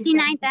Avenue?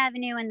 59th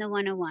Avenue and the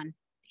 101.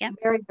 Yep.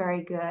 Very,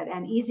 very good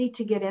and easy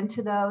to get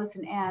into those.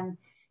 And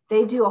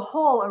they do a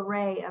whole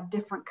array of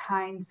different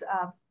kinds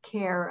of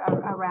care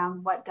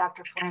around what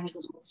Dr.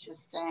 Flanagan was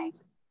just saying.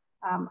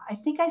 I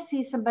think I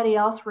see somebody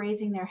else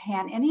raising their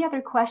hand. Any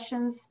other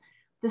questions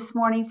this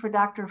morning for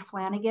Dr.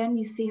 Flanagan?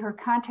 You see her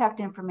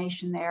contact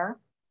information there.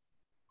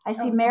 I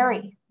see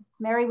Mary.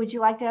 Mary, would you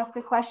like to ask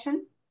a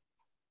question?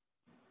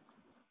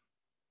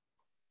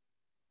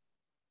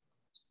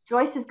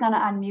 Joyce is going to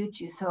unmute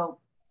you, so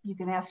you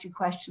can ask your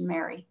question,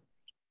 Mary.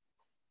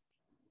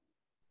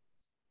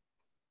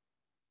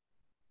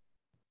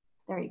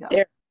 There you go.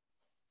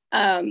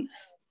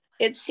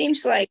 It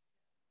seems like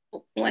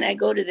when I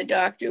go to the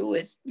doctor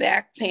with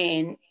back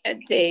pain,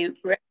 they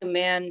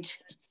recommend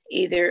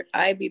either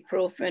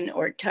ibuprofen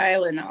or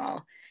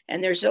Tylenol.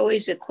 And there's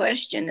always a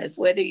question of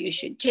whether you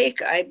should take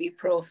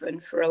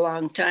ibuprofen for a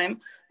long time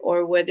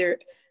or whether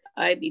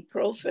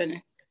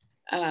ibuprofen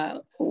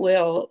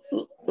will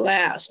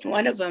last.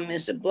 One of them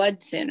is a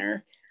blood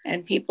thinner,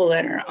 and people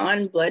that are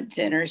on blood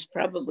thinners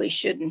probably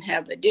shouldn't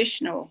have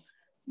additional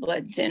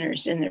blood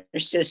thinners in their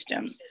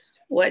system.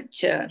 What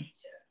do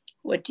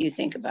you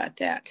think about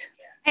that?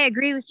 I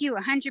agree with you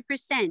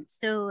 100%.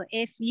 So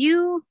if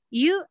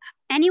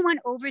anyone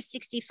over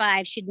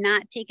 65 should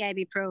not take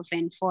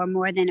ibuprofen for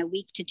more than a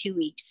week to 2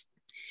 weeks.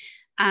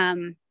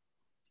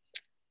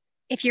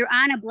 If you're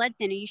on a blood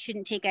thinner, you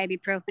shouldn't take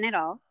ibuprofen at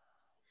all.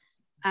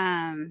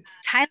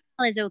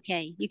 Tylenol is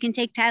okay. You can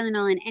take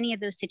Tylenol in any of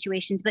those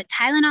situations, but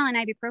Tylenol and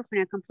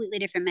ibuprofen are completely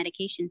different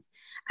medications.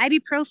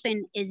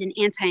 Ibuprofen is an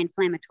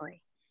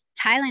anti-inflammatory.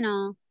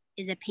 Tylenol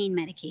is a pain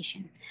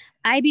medication.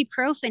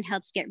 Ibuprofen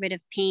helps get rid of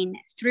pain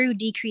through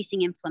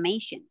decreasing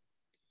inflammation.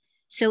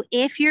 So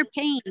if your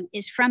pain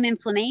is from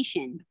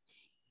inflammation,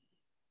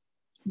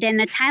 then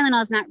the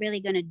Tylenol is not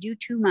really going to do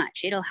too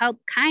much. It'll help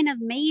kind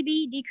of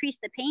maybe decrease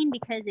the pain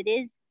because it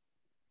is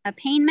a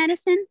pain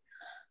medicine,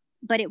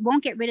 but it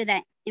won't get rid of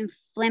that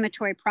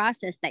inflammatory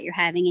process that you're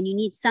having, and you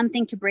need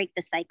something to break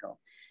the cycle.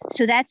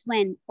 So that's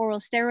when oral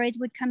steroids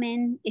would come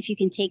in, if you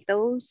can take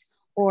those,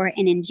 or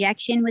an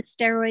injection with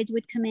steroids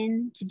would come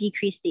in to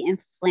decrease the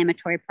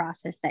inflammatory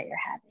process that you're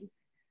having.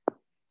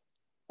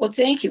 Well,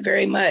 thank you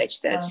very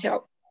much. That's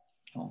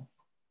helpful.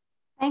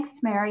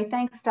 Thanks, Mary.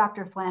 Thanks,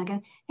 Dr.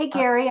 Flanagan. Hey,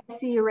 Gary, I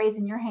see you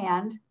raising your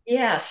hand.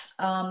 Yes.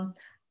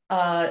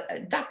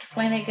 Dr.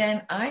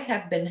 Flanagan, I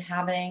have been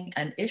having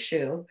an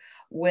issue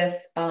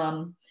with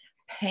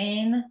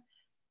pain,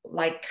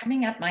 like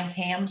coming up my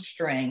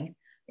hamstring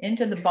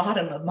into the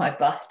bottom of my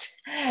butt.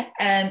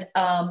 And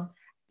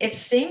it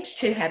seems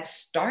to have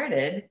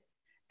started,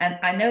 and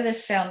I know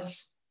this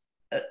sounds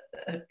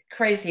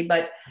crazy,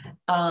 but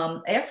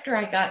after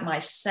I got my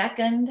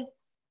second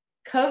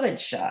COVID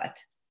shot,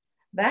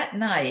 that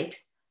night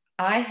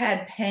I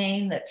had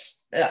pain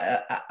that's,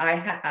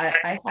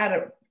 I had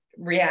a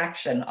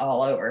reaction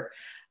all over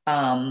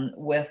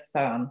with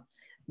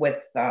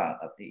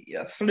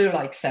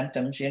flu-like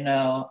symptoms, you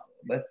know,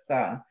 with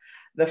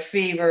the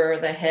fever,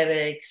 the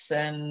headaches,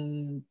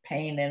 and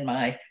pain in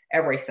my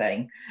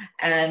everything.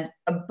 And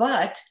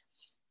but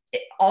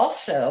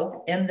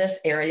also in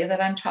this area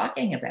that I'm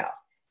talking about,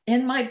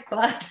 in my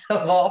butt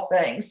of all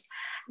things.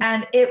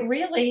 And it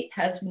really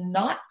has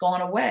not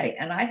gone away.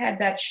 And I had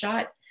that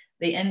shot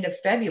the end of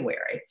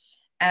February.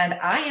 And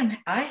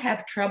I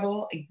have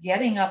trouble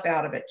getting up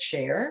out of a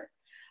chair.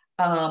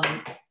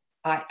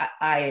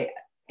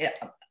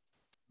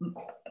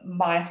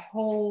 My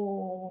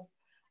whole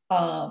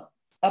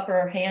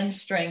upper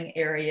hamstring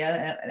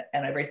area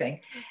and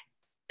everything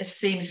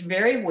seems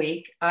very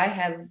weak. I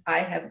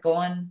have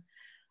gone.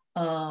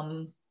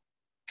 I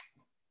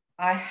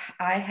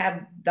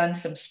have done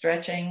some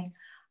stretching.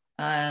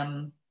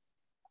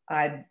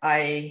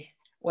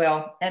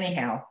 Well,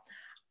 anyhow,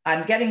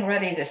 I'm getting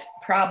ready to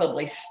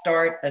probably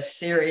start a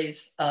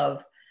series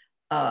of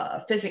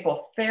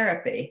physical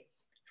therapy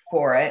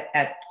for it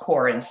at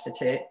Core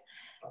Institute.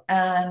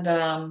 And,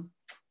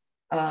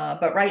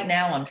 but right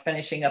now I'm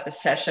finishing up a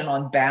session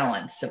on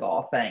balance of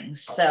all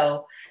things.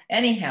 So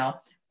anyhow,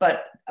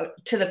 but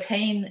to the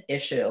pain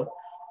issue,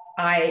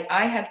 I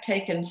have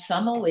taken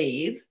some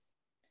Aleve.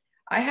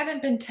 I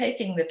haven't been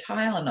taking the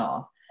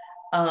Tylenol.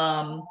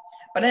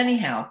 But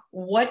anyhow,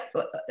 what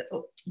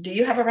do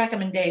you have a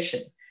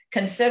recommendation,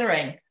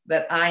 considering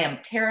that I am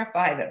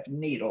terrified of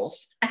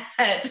needles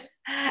and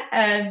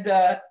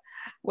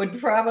would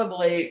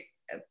probably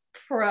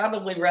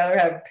rather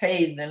have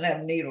pain than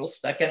have needles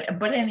stuck in.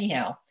 But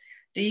anyhow,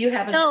 do you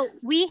have So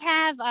we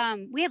have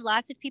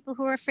lots of people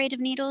who are afraid of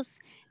needles.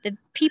 The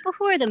people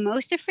who are the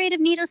most afraid of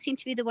needles seem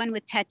to be the one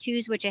with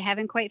tattoos, which I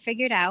haven't quite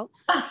figured out.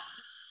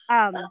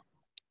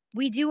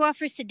 We do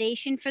offer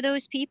sedation for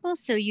those people,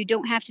 so you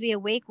don't have to be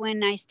awake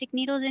when I stick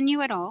needles in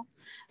you at all.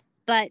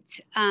 But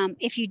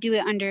if you do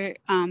it under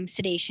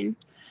sedation.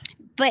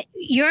 But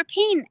your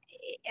pain,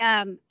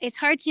 it's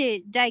hard to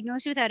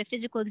diagnose without a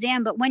physical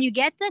exam. But when you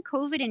get the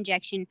COVID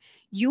injection,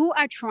 you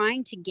are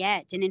trying to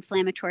get an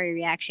inflammatory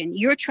reaction.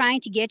 You're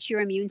trying to get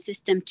your immune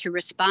system to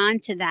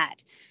respond to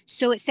that.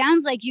 So it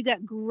sounds like you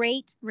got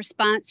great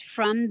response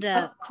from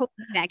the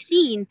COVID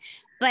vaccine.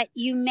 But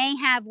you may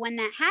have, when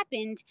that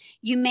happened,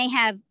 you may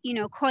have,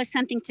 caused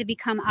something to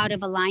become out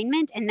of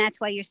alignment. And that's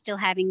why you're still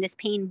having this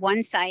pain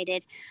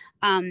one-sided.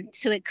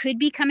 So it could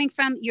be coming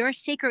from your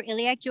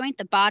sacroiliac joint.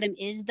 The bottom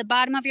is the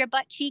bottom of your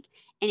butt cheek.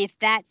 And if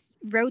that's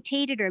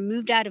rotated or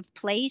moved out of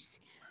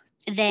place,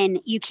 then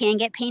you can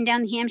get pain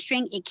down the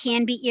hamstring. It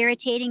can be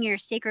irritating your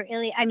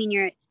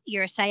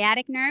your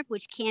sciatic nerve,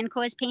 which can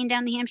cause pain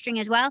down the hamstring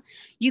as well.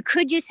 You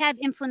could just have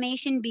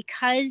inflammation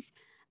because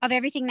of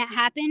everything that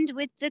happened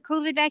with the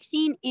COVID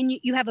vaccine. And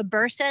you have a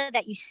bursa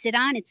that you sit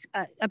on. It's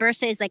a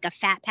bursa is like a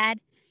fat pad.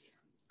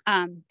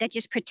 that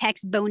just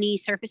protects bony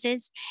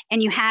surfaces.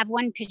 And you have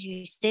one because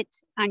you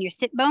sit on your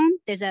sit bone.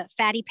 There's a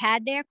fatty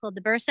pad there called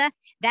the bursa.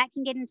 That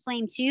can get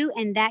inflamed too,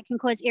 and that can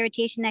cause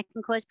irritation. That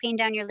can cause pain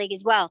down your leg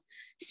as well.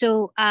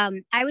 So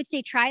I would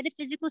say try the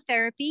physical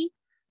therapy,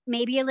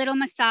 maybe a little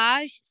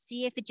massage,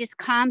 see if it just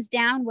calms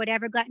down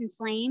whatever got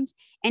inflamed.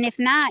 And if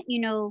not, you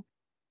know,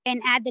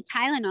 and add the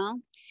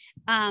Tylenol.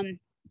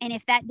 And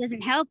if that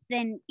doesn't help,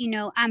 then, you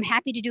know, I'm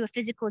happy to do a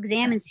physical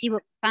exam and see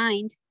what we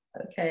find.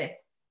 Okay.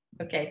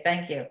 Okay.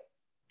 Thank you.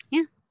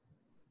 Yeah.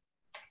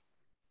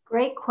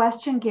 Great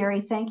question,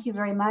 Gary. Thank you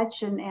very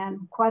much.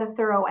 And quite a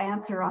thorough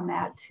answer on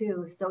that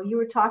too. So you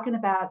were talking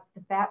about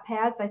the fat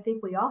pads. I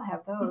think we all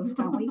have those,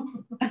 don't we?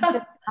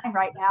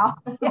 Right now.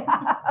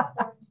 Yeah.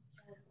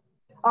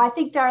 Oh, I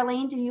think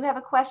Darlene, do you have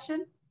a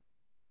question?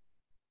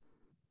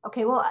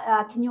 Okay, well,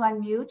 can you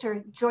unmute,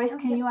 or Joyce,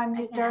 can you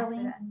unmute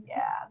Darlene?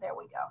 Yeah, there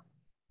we go.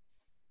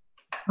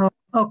 Oh,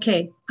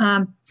 okay.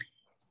 A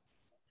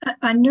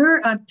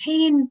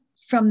pain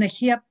from the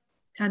hip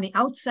on the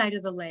outside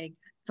of the leg,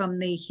 from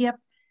the hip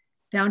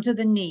down to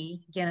the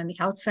knee, again on the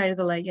outside of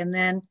the leg, and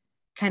then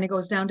kind of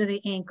goes down to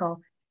the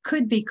ankle,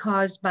 could be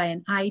caused by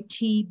an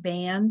IT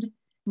band.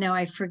 Now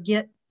I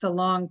forget the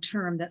long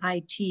term that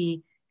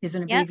IT is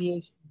an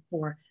abbreviation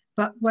for,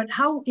 but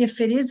if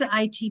it is an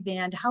IT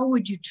band, how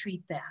would you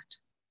treat that?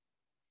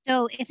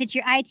 So if it's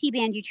your IT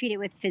band, you treat it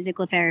with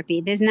physical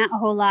therapy. There's not a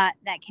whole lot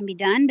that can be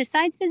done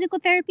besides physical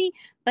therapy,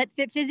 but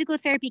physical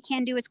therapy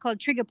can do what's called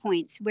trigger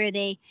points, where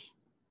they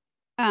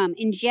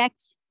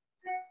inject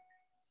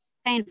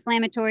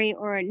anti-inflammatory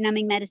or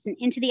numbing medicine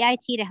into the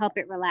IT to help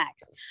it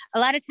relax. A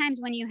lot of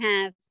times when you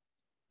have,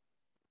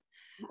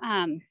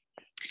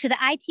 so the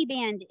IT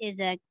band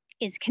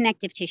is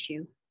connective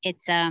tissue.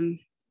 It's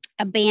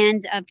a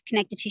band of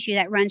connective tissue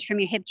that runs from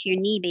your hip to your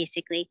knee,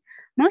 basically.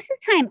 Most of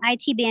the time,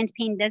 IT band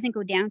pain doesn't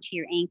go down to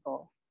your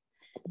ankle.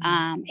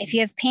 If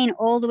you have pain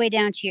all the way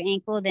down to your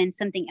ankle, then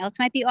something else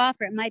might be off,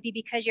 or it might be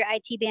because your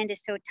IT band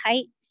is so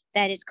tight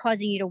that it's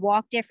causing you to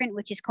walk different,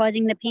 which is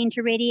causing the pain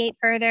to radiate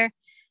further.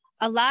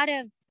 A lot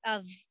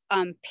of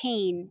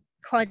pain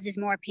causes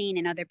more pain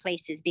in other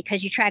places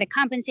because you try to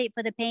compensate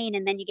for the pain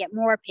and then you get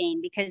more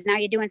pain because now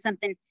you're doing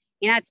something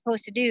you're not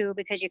supposed to do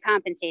because you're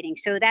compensating.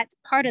 So that's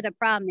part of the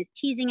problem, is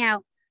teasing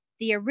out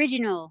the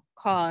original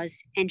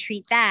cause and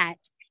treat that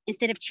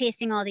instead of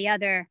chasing all the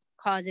other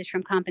causes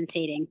from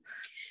compensating.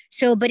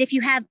 So, but if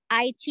you have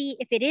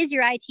if it is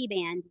your IT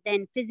band,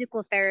 then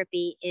physical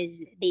therapy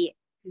is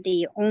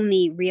the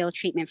only real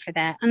treatment for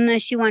that,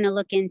 unless you want to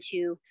look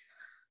into,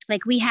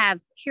 like we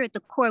have here at the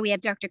core, we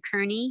have Dr.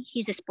 Kearney.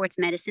 He's a sports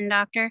medicine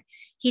doctor.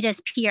 He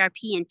does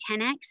PRP and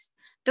 10X.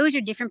 Those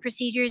are different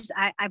procedures.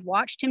 I've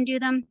watched him do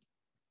them.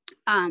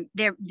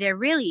 They're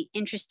really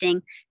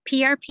interesting.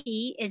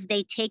 PRP is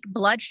they take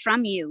blood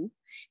from you,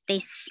 they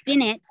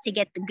spin it to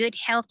get the good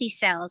healthy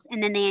cells,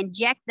 and then they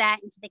inject that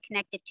into the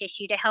connective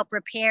tissue to help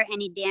repair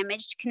any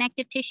damaged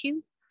connective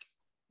tissue,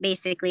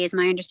 basically, is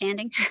my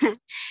understanding.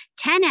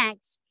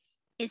 10X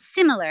is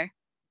similar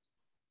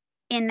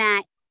in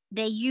that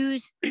they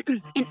use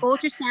an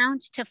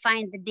ultrasound to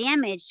find the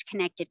damaged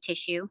connective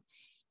tissue,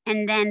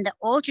 and then the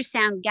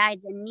ultrasound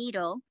guides a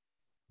needle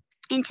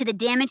into the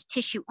damaged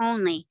tissue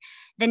only.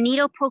 The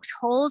needle pokes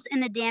holes in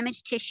the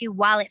damaged tissue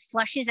while it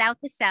flushes out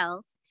the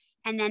cells,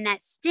 and then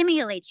that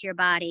stimulates your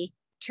body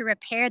to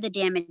repair the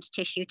damaged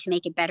tissue to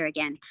make it better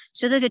again.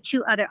 So those are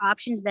two other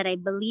options that I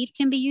believe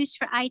can be used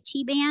for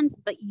IT bands,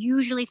 but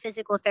usually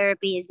physical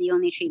therapy is the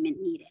only treatment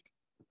needed.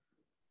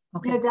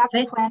 Okay. You know,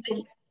 Dr.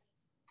 Flanagan,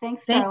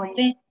 thanks,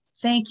 Darlene.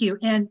 Thank you.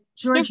 And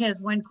George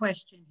has one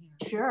question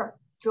here. Sure.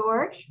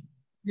 George?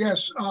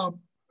 Yes,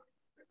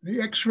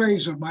 the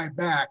x-rays of my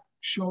back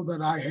show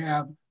that I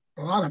have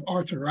a lot of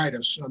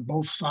arthritis on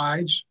both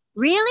sides.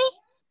 Really?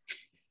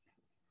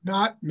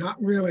 Not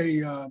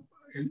really.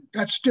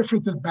 That's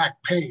different than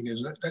back pain,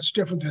 isn't it? That's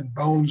different than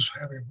bones,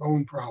 having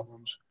bone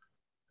problems.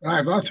 I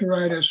have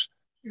arthritis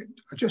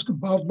just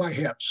above my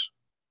hips.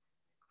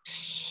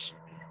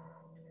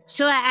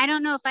 So I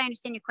don't know if I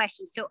understand your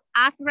question. So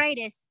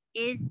arthritis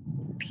is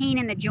pain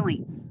in the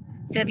joints.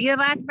 So if you have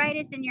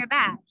arthritis in your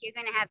back, you're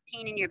going to have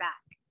pain in your back.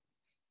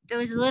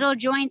 Those little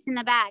joints in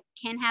the back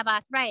can have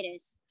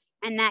arthritis,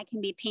 and that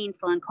can be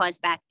painful and cause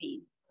back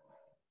pain.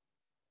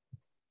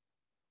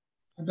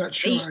 I'm not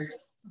sure.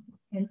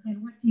 And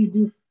what do you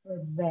do for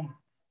that?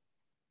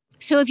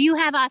 So if you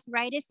have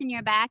arthritis in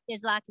your back,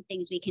 there's lots of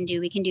things we can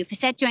do. We can do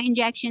facet joint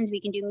injections. We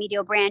can do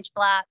medial branch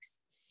blocks.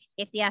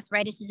 If the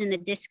arthritis is in the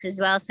discs as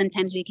well,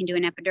 sometimes we can do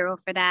an epidural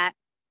for that.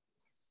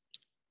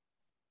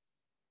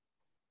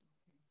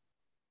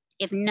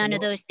 If none of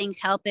those things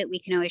help it, we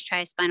can always try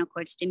a spinal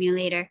cord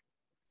stimulator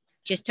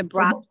just to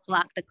block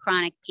the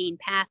chronic pain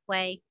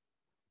pathway.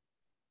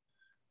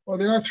 Well,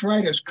 the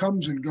arthritis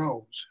comes and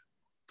goes.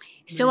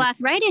 So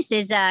arthritis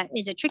is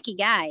a tricky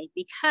guy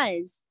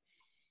because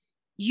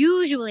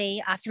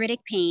usually arthritic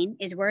pain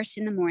is worse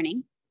in the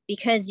morning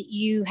because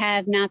you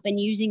have not been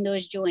using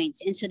those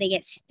joints, and so they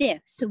get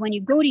stiff. So when you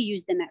go to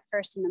use them at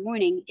first in the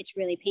morning, it's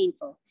really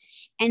painful.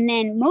 And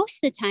then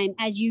most of the time,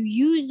 as you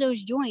use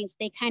those joints,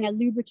 they kind of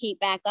lubricate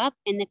back up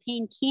and the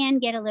pain can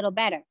get a little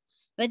better.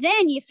 But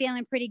then you're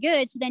feeling pretty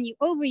good. So then you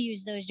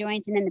overuse those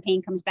joints and then the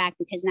pain comes back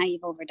because now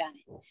you've overdone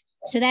it.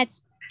 So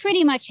that's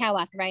pretty much how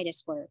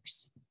arthritis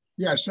works.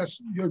 Yes,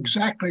 that's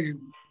exactly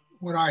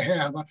what I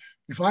have.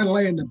 If I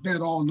lay in the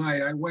bed all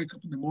night, I wake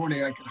up in the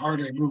morning, I can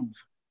hardly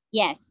move.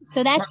 Yes.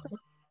 So that's...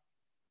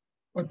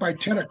 But by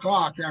 10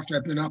 o'clock, after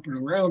I've been up and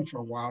around for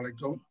a while, it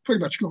pretty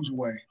much goes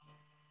away.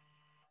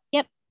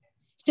 Yep.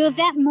 So if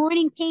that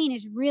morning pain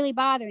is really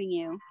bothering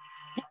you,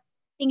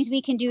 things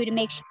we can do to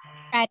make sure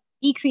try to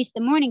decrease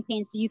the morning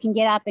pain so you can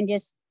get up and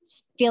just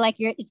feel like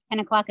it's 10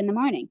 o'clock in the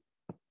morning.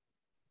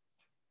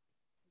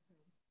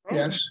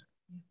 Yes.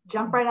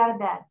 Jump right out of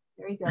bed.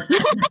 There you go.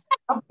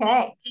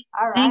 Okay.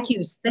 All right. Thank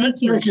you.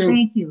 Thank you.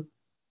 Thank you.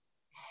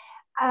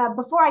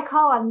 Before I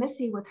call on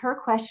Missy with her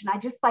question,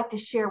 I'd just like to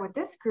share with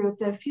this group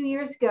that a few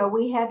years ago,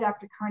 we had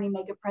Dr. Carney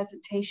make a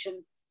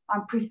presentation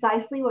on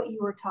precisely what you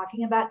were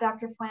talking about,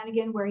 Dr.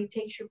 Flanagan, where he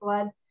takes your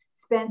blood,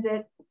 spends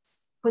it,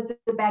 puts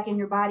it back in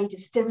your body to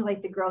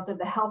stimulate the growth of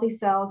the healthy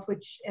cells,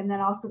 and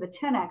then also the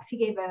 10X. He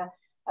gave a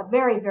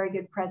very, very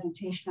good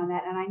presentation on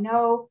that. And I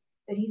know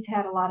that he's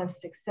had a lot of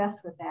success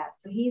with that.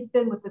 So he's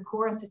been with the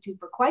Core Institute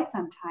for quite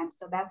some time.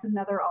 So that's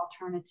another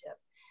alternative.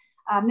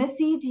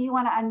 Missy, do you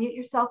want to unmute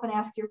yourself and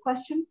ask your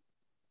question?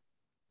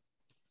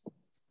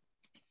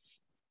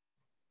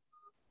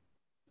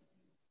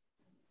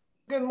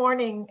 Good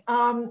morning.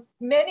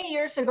 Many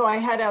years ago, I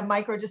had a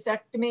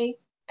microdiscectomy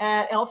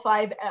at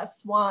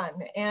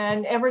L5S1.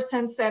 And ever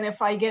since then,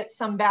 if I get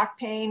some back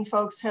pain,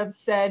 folks have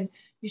said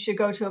you should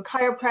go to a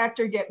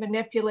chiropractor, get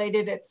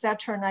manipulated,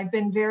 etc. And I've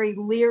been very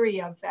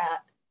leery of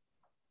that.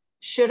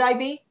 Should I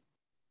be?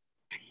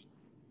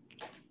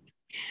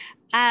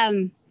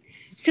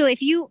 So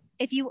if you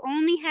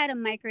only had a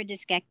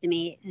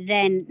microdiscectomy,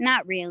 then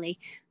not really.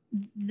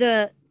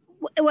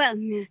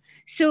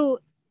 So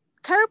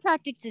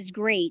chiropractic is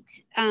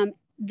great.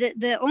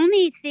 The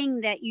only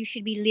thing that you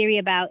should be leery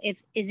about is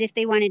if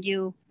they want to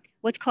do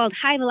what's called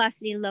high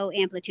velocity, low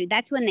amplitude.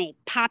 That's when they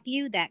pop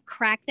you, that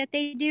crack that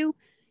they do.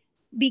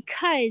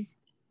 Because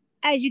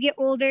as you get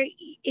older,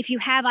 if you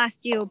have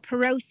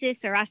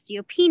osteoporosis or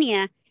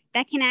osteopenia,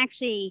 that can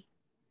actually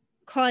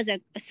cause a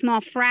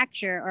small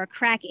fracture or a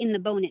crack in the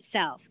bone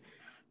itself.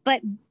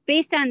 But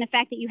based on the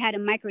fact that you had a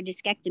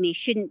microdiscectomy,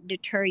 shouldn't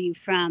deter you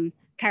from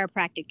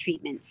chiropractic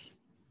treatments.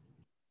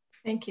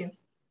 Thank you.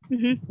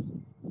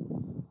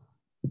 Mm-hmm.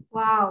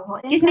 Wow.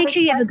 Well, just make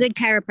sure you have a good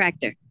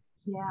chiropractor.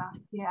 Yeah,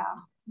 yeah.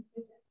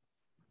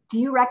 Do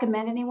you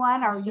recommend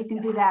anyone, or you can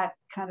do that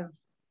kind of?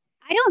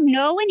 I don't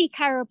know any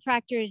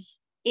chiropractors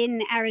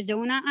in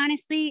Arizona,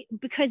 honestly,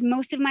 because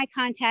most of my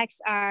contacts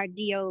are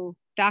DO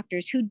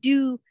doctors who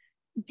do,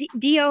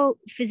 DO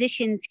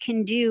physicians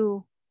can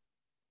do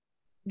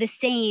the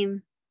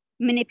same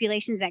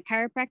manipulations that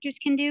chiropractors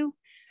can do.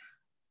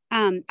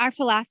 Our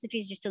philosophy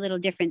is just a little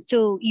different.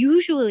 So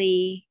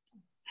usually,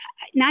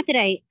 not that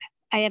I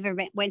ever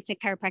went to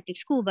chiropractic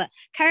school, but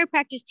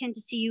chiropractors tend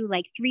to see you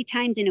like 3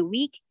 times in a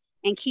week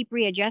and keep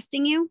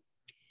readjusting you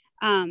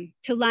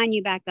to line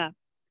you back up.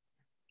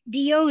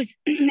 DOs,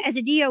 as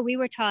a DO, we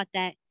were taught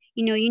that,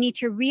 you need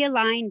to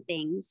realign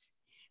things,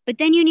 but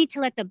then you need to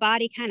let the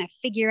body kind of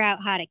figure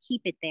out how to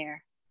keep it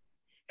there.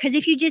 Because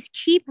if you just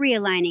keep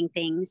realigning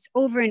things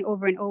over and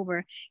over and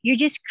over, you're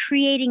just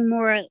creating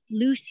more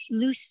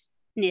looseness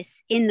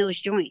in those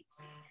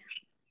joints.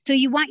 So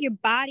you want your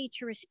body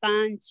to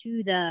respond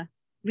to the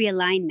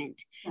realignment.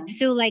 Okay.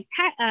 So like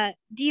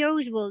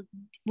DOs will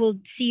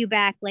see you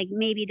back, like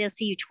maybe they'll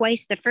see you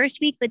twice the first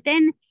week, but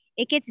then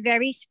it gets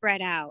very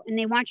spread out and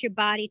they want your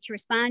body to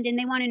respond, and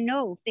they want to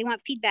know, they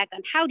want feedback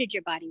on how did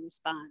your body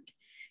respond.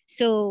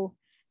 So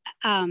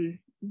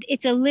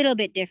it's a little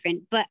bit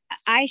different, but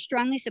I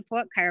strongly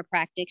support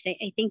chiropractics.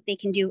 I think they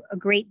can do a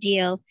great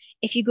deal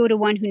if you go to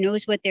one who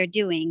knows what they're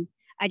doing.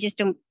 I just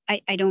don't,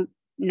 I don't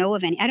know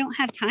of any. I don't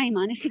have time,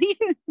 honestly.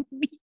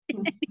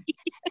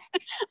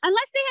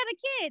 Unless they have a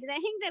kid that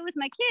hangs out with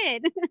my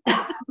kid.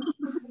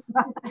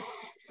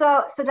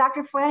 So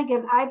Dr.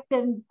 Flanagan, I've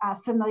been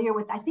familiar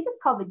with, I think it's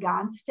called the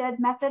Gonstead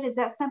method. Is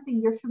that something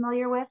you're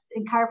familiar with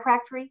in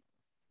chiropractic?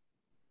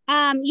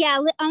 Yeah,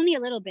 only a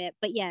little bit,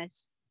 but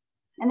yes.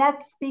 And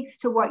that speaks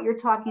to what you're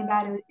talking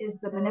about is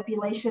the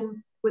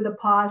manipulation with a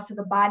pause so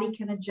the body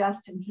can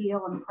adjust and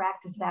heal and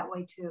practice that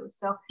way too.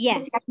 So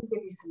yes, I can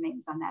give you some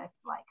names on that if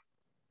you like.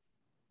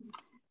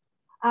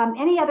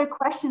 Any other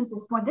questions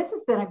this morning? This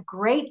has been a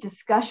great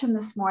discussion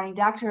this morning.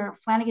 Dr.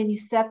 Flanagan, you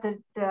set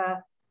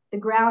the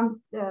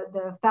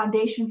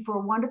foundation for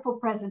a wonderful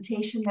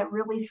presentation that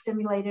really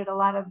stimulated a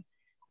lot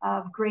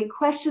of great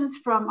questions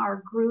from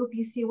our group.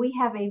 You see, we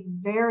have a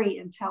very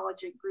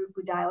intelligent group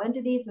who dial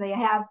into these. They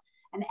have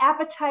an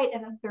appetite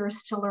and a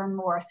thirst to learn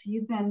more. So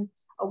you've been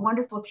a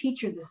wonderful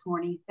teacher this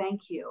morning.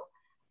 Thank you.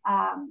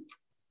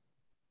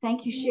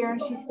 Thank you, Sharon.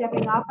 She's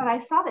stepping up. And I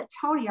saw that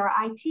Tony, our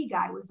IT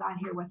guy, was on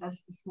here with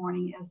us this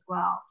morning as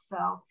well.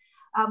 So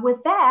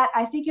with that,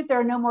 I think if there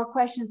are no more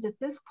questions at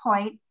this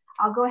point,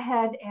 I'll go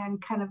ahead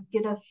and kind of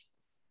get us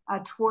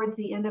towards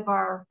the end of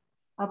our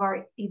of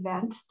our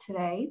event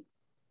today.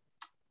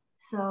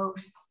 So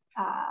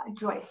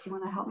Joyce, you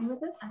want to help me with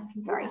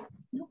this? Sorry.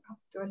 No.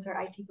 Joyce,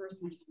 our IT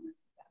person.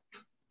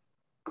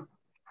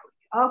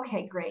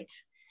 Okay, great.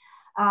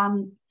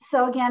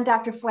 So again,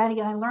 Dr.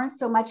 Flanagan, I learned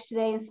so much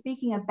today. And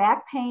speaking of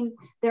back pain,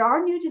 there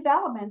are new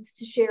developments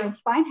to share in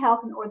spine health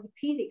and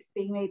orthopedics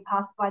being made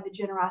possible by the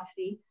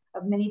generosity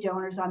of many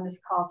donors on this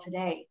call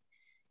today.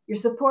 Your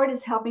support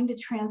is helping to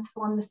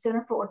transform the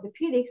Center for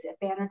Orthopedics at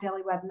Banner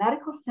Deli Webb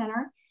Medical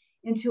Center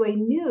into a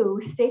new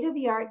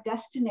state-of-the-art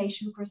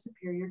destination for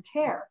superior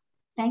care.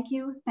 Thank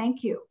you,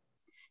 thank you.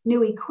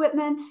 New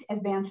equipment,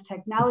 advanced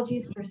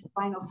technologies for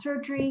spinal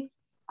surgery,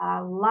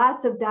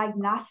 lots of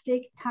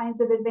diagnostic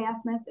kinds of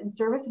advancements and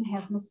service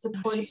enhancements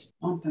supported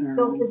skilled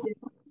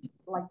physicians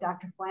like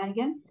Dr.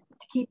 Flanagan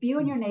to keep you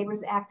and your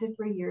neighbors active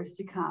for years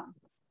to come.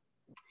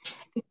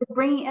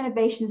 Bringing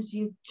innovations,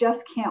 you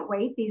just can't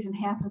wait. These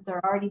enhancements are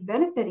already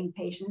benefiting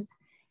patients.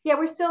 Yet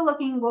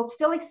we'll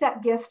still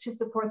accept gifts to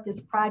support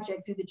this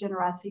project through the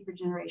Generosity for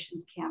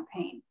Generations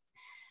campaign.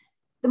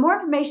 The more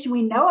information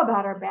we know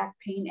about our back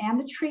pain and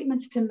the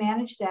treatments to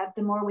manage that,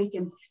 the more we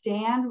can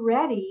stand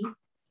ready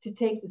to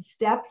take the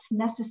steps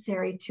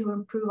necessary to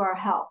improve our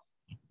health.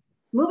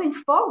 Moving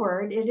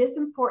forward, it is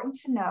important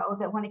to know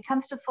that when it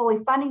comes to fully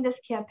funding this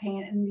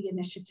campaign and the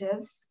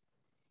initiatives,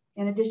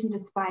 in addition to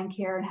spine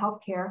care and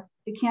healthcare,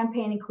 the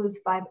campaign includes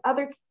 5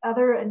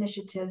 other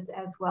initiatives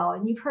as well.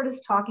 And you've heard us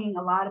talking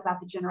a lot about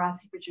the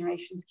Generosity for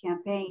Generations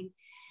campaign.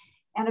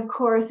 And of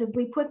course, as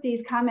we put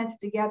these comments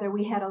together,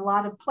 we had a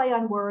lot of play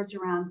on words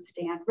around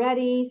stand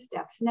ready,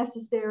 steps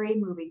necessary,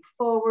 moving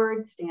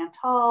forward, stand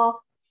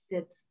tall,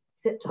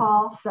 sit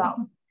tall.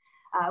 So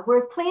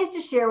we're pleased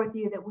to share with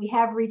you that we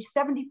have reached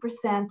 70%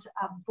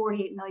 of the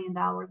 $48 million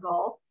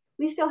goal.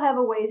 We still have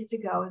a ways to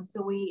go, and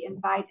so we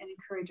invite and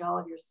encourage all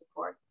of your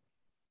support.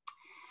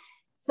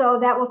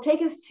 So that will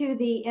take us to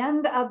the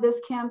end of this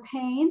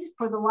campaign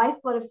for the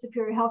lifeblood of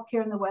superior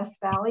healthcare in the West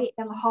Valley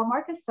and the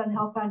hallmark of Sun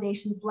Health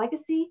Foundation's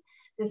legacy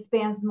that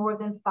spans more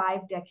than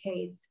 5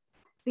 decades.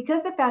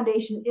 Because the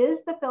foundation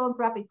is the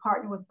philanthropic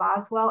partner with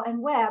Boswell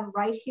and Webb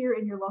right here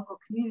in your local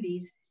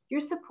communities,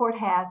 your support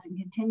has and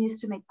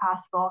continues to make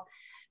possible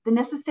the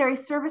necessary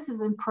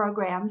services and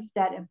programs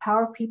that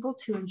empower people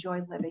to enjoy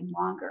living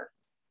longer.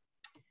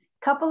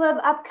 A couple of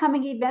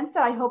upcoming events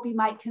that I hope you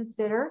might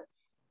consider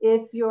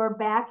if your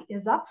back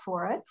is up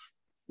for it.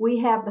 We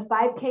have the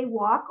 5K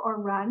walk or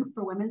run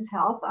for women's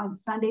health on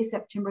Sunday,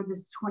 September the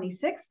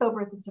 26th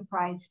over at the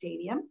Surprise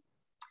Stadium.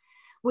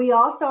 We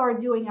also are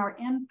doing our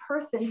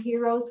in-person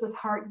Heroes with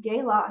Heart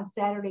Gala on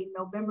Saturday,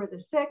 November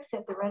the 6th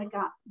at the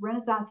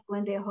Renaissance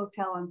Glendale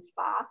Hotel and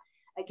Spa.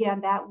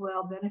 Again, that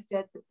will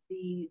benefit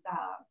the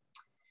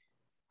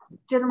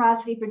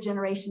Generosity for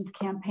Generations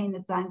campaign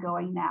that's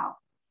ongoing now.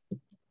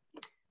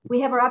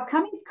 We have our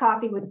upcoming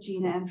Coffee with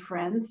Gina and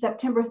Friends.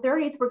 September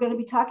 30th, we're going to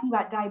be talking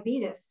about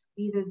diabetes,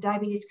 either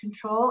diabetes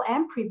control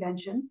and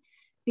prevention,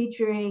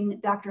 featuring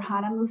Dr.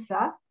 Hana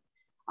Musa.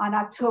 On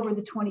October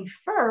the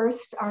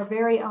 21st, our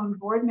very own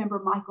board member,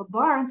 Michael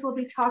Barnes, will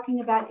be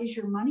talking about Is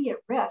Your Money at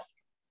Risk?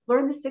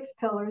 Learn the 6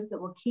 pillars that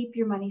will keep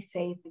your money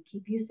safe and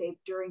keep you safe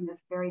during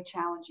this very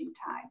challenging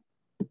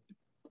time.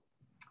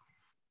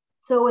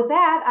 So with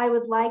that, I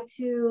would like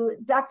to,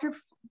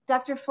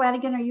 Dr.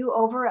 Flanagan, are you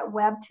over at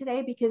Webb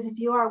today? Because if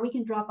you are, we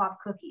can drop off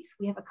cookies.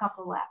 We have a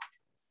couple left.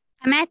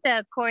 I'm at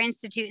the Core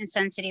Institute in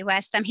Sun City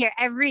West. I'm here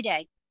every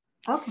day.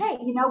 Okay,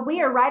 you know,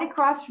 we are right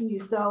across from you.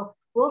 So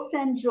we'll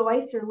send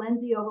Joyce or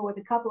Lindsay over with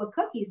a couple of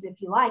cookies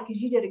if you like,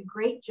 because you did a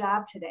great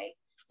job today.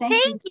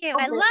 Thank you.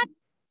 I love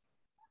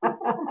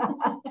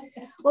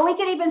Well, we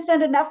could even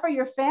send enough for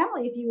your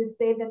family if you would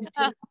save them to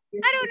take.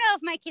 I don't know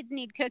if my kids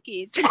need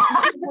cookies.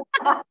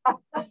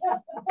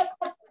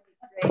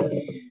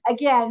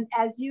 Again,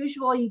 as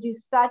usual, you do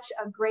such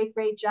a great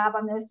job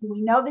on this. And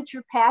we know that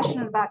you're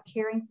passionate about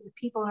caring for the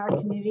people in our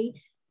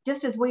community,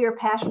 just as we are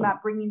passionate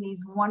about bringing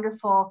these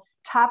wonderful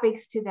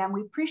topics to them.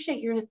 We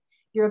appreciate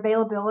your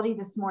availability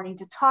this morning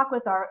to talk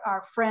with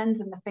our friends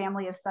and the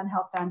family of Sun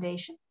Health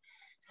Foundation.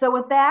 So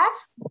with that,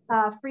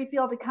 free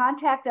feel to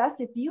contact us.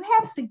 If you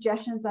have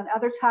suggestions on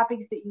other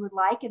topics that you would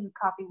like in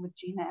Coffee with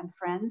Gina and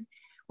Friends,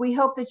 we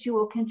hope that you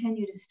will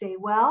continue to stay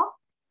well.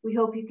 We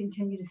hope you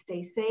continue to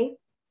stay safe.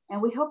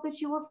 And we hope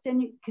that you will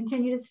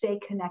continue to stay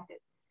connected.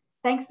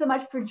 Thanks so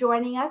much for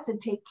joining us, and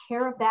take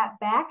care of that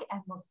back,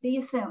 and we'll see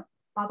you soon.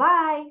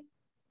 Bye-bye.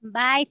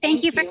 Bye.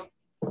 Thank you.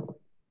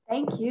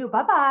 Thank you.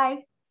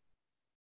 Bye-bye.